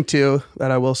 Another thing too that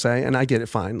I will say, and I get it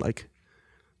fine. Like,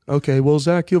 okay, well,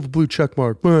 Zach, you have a blue check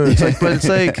mark. It's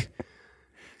like,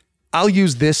 I'll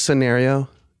use this scenario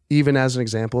even as an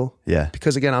example. Yeah.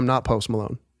 Because again, I'm not Post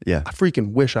Malone. Yeah. I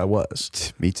freaking wish I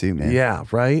was. Me too, man. Yeah.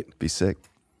 Right. Be sick.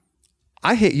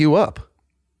 I hit you up.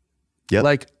 Yep.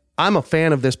 Like I'm a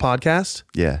fan of this podcast.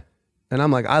 Yeah. And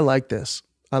I'm like, I like this.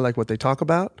 I like what they talk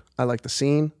about. I like the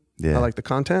scene. Yeah. I like the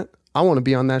content. I want to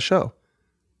be on that show.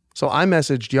 So I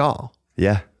messaged y'all.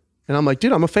 Yeah. And I'm like,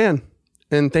 dude, I'm a fan.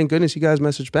 And thank goodness you guys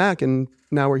messaged back. And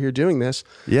now we're here doing this.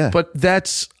 Yeah. But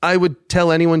I would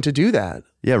tell anyone to do that.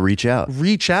 Yeah. Reach out.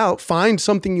 Reach out, find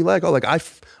something you like. Oh, like I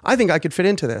think I could fit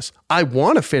into this. I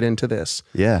want to fit into this.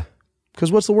 Yeah. Because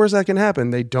what's the worst that can happen?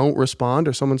 They don't respond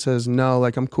or someone says, no,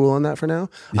 like I'm cool on that for now.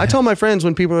 Yeah. I tell my friends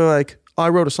when people are like, oh, I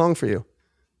wrote a song for you.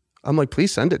 I'm like,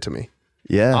 please send it to me.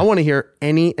 Yeah. I want to hear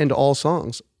any and all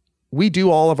songs. We do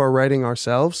all of our writing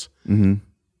ourselves. Mm-hmm.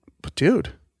 But dude,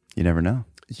 you never know.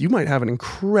 You might have an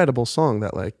incredible song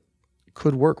that like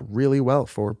could work really well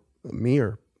for me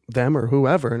or them or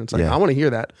whoever. And it's like, I want to hear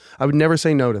that. I would never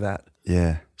say no to that.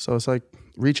 Yeah. So it's like,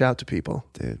 reach out to people.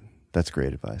 Dude, that's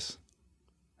great advice.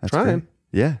 That's Trying. Great.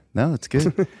 Yeah. No, that's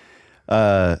good.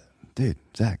 Dude,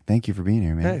 Zach, thank you for being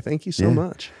here, man. Hey, thank you so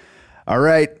much. All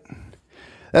right.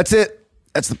 That's it.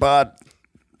 That's the pod.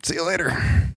 See you later.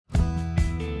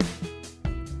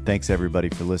 Thanks everybody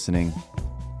for listening.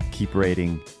 Keep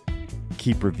rating,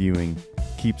 keep reviewing,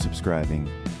 keep subscribing.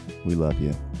 We love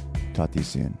you. Talk to you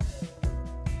soon.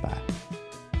 Bye.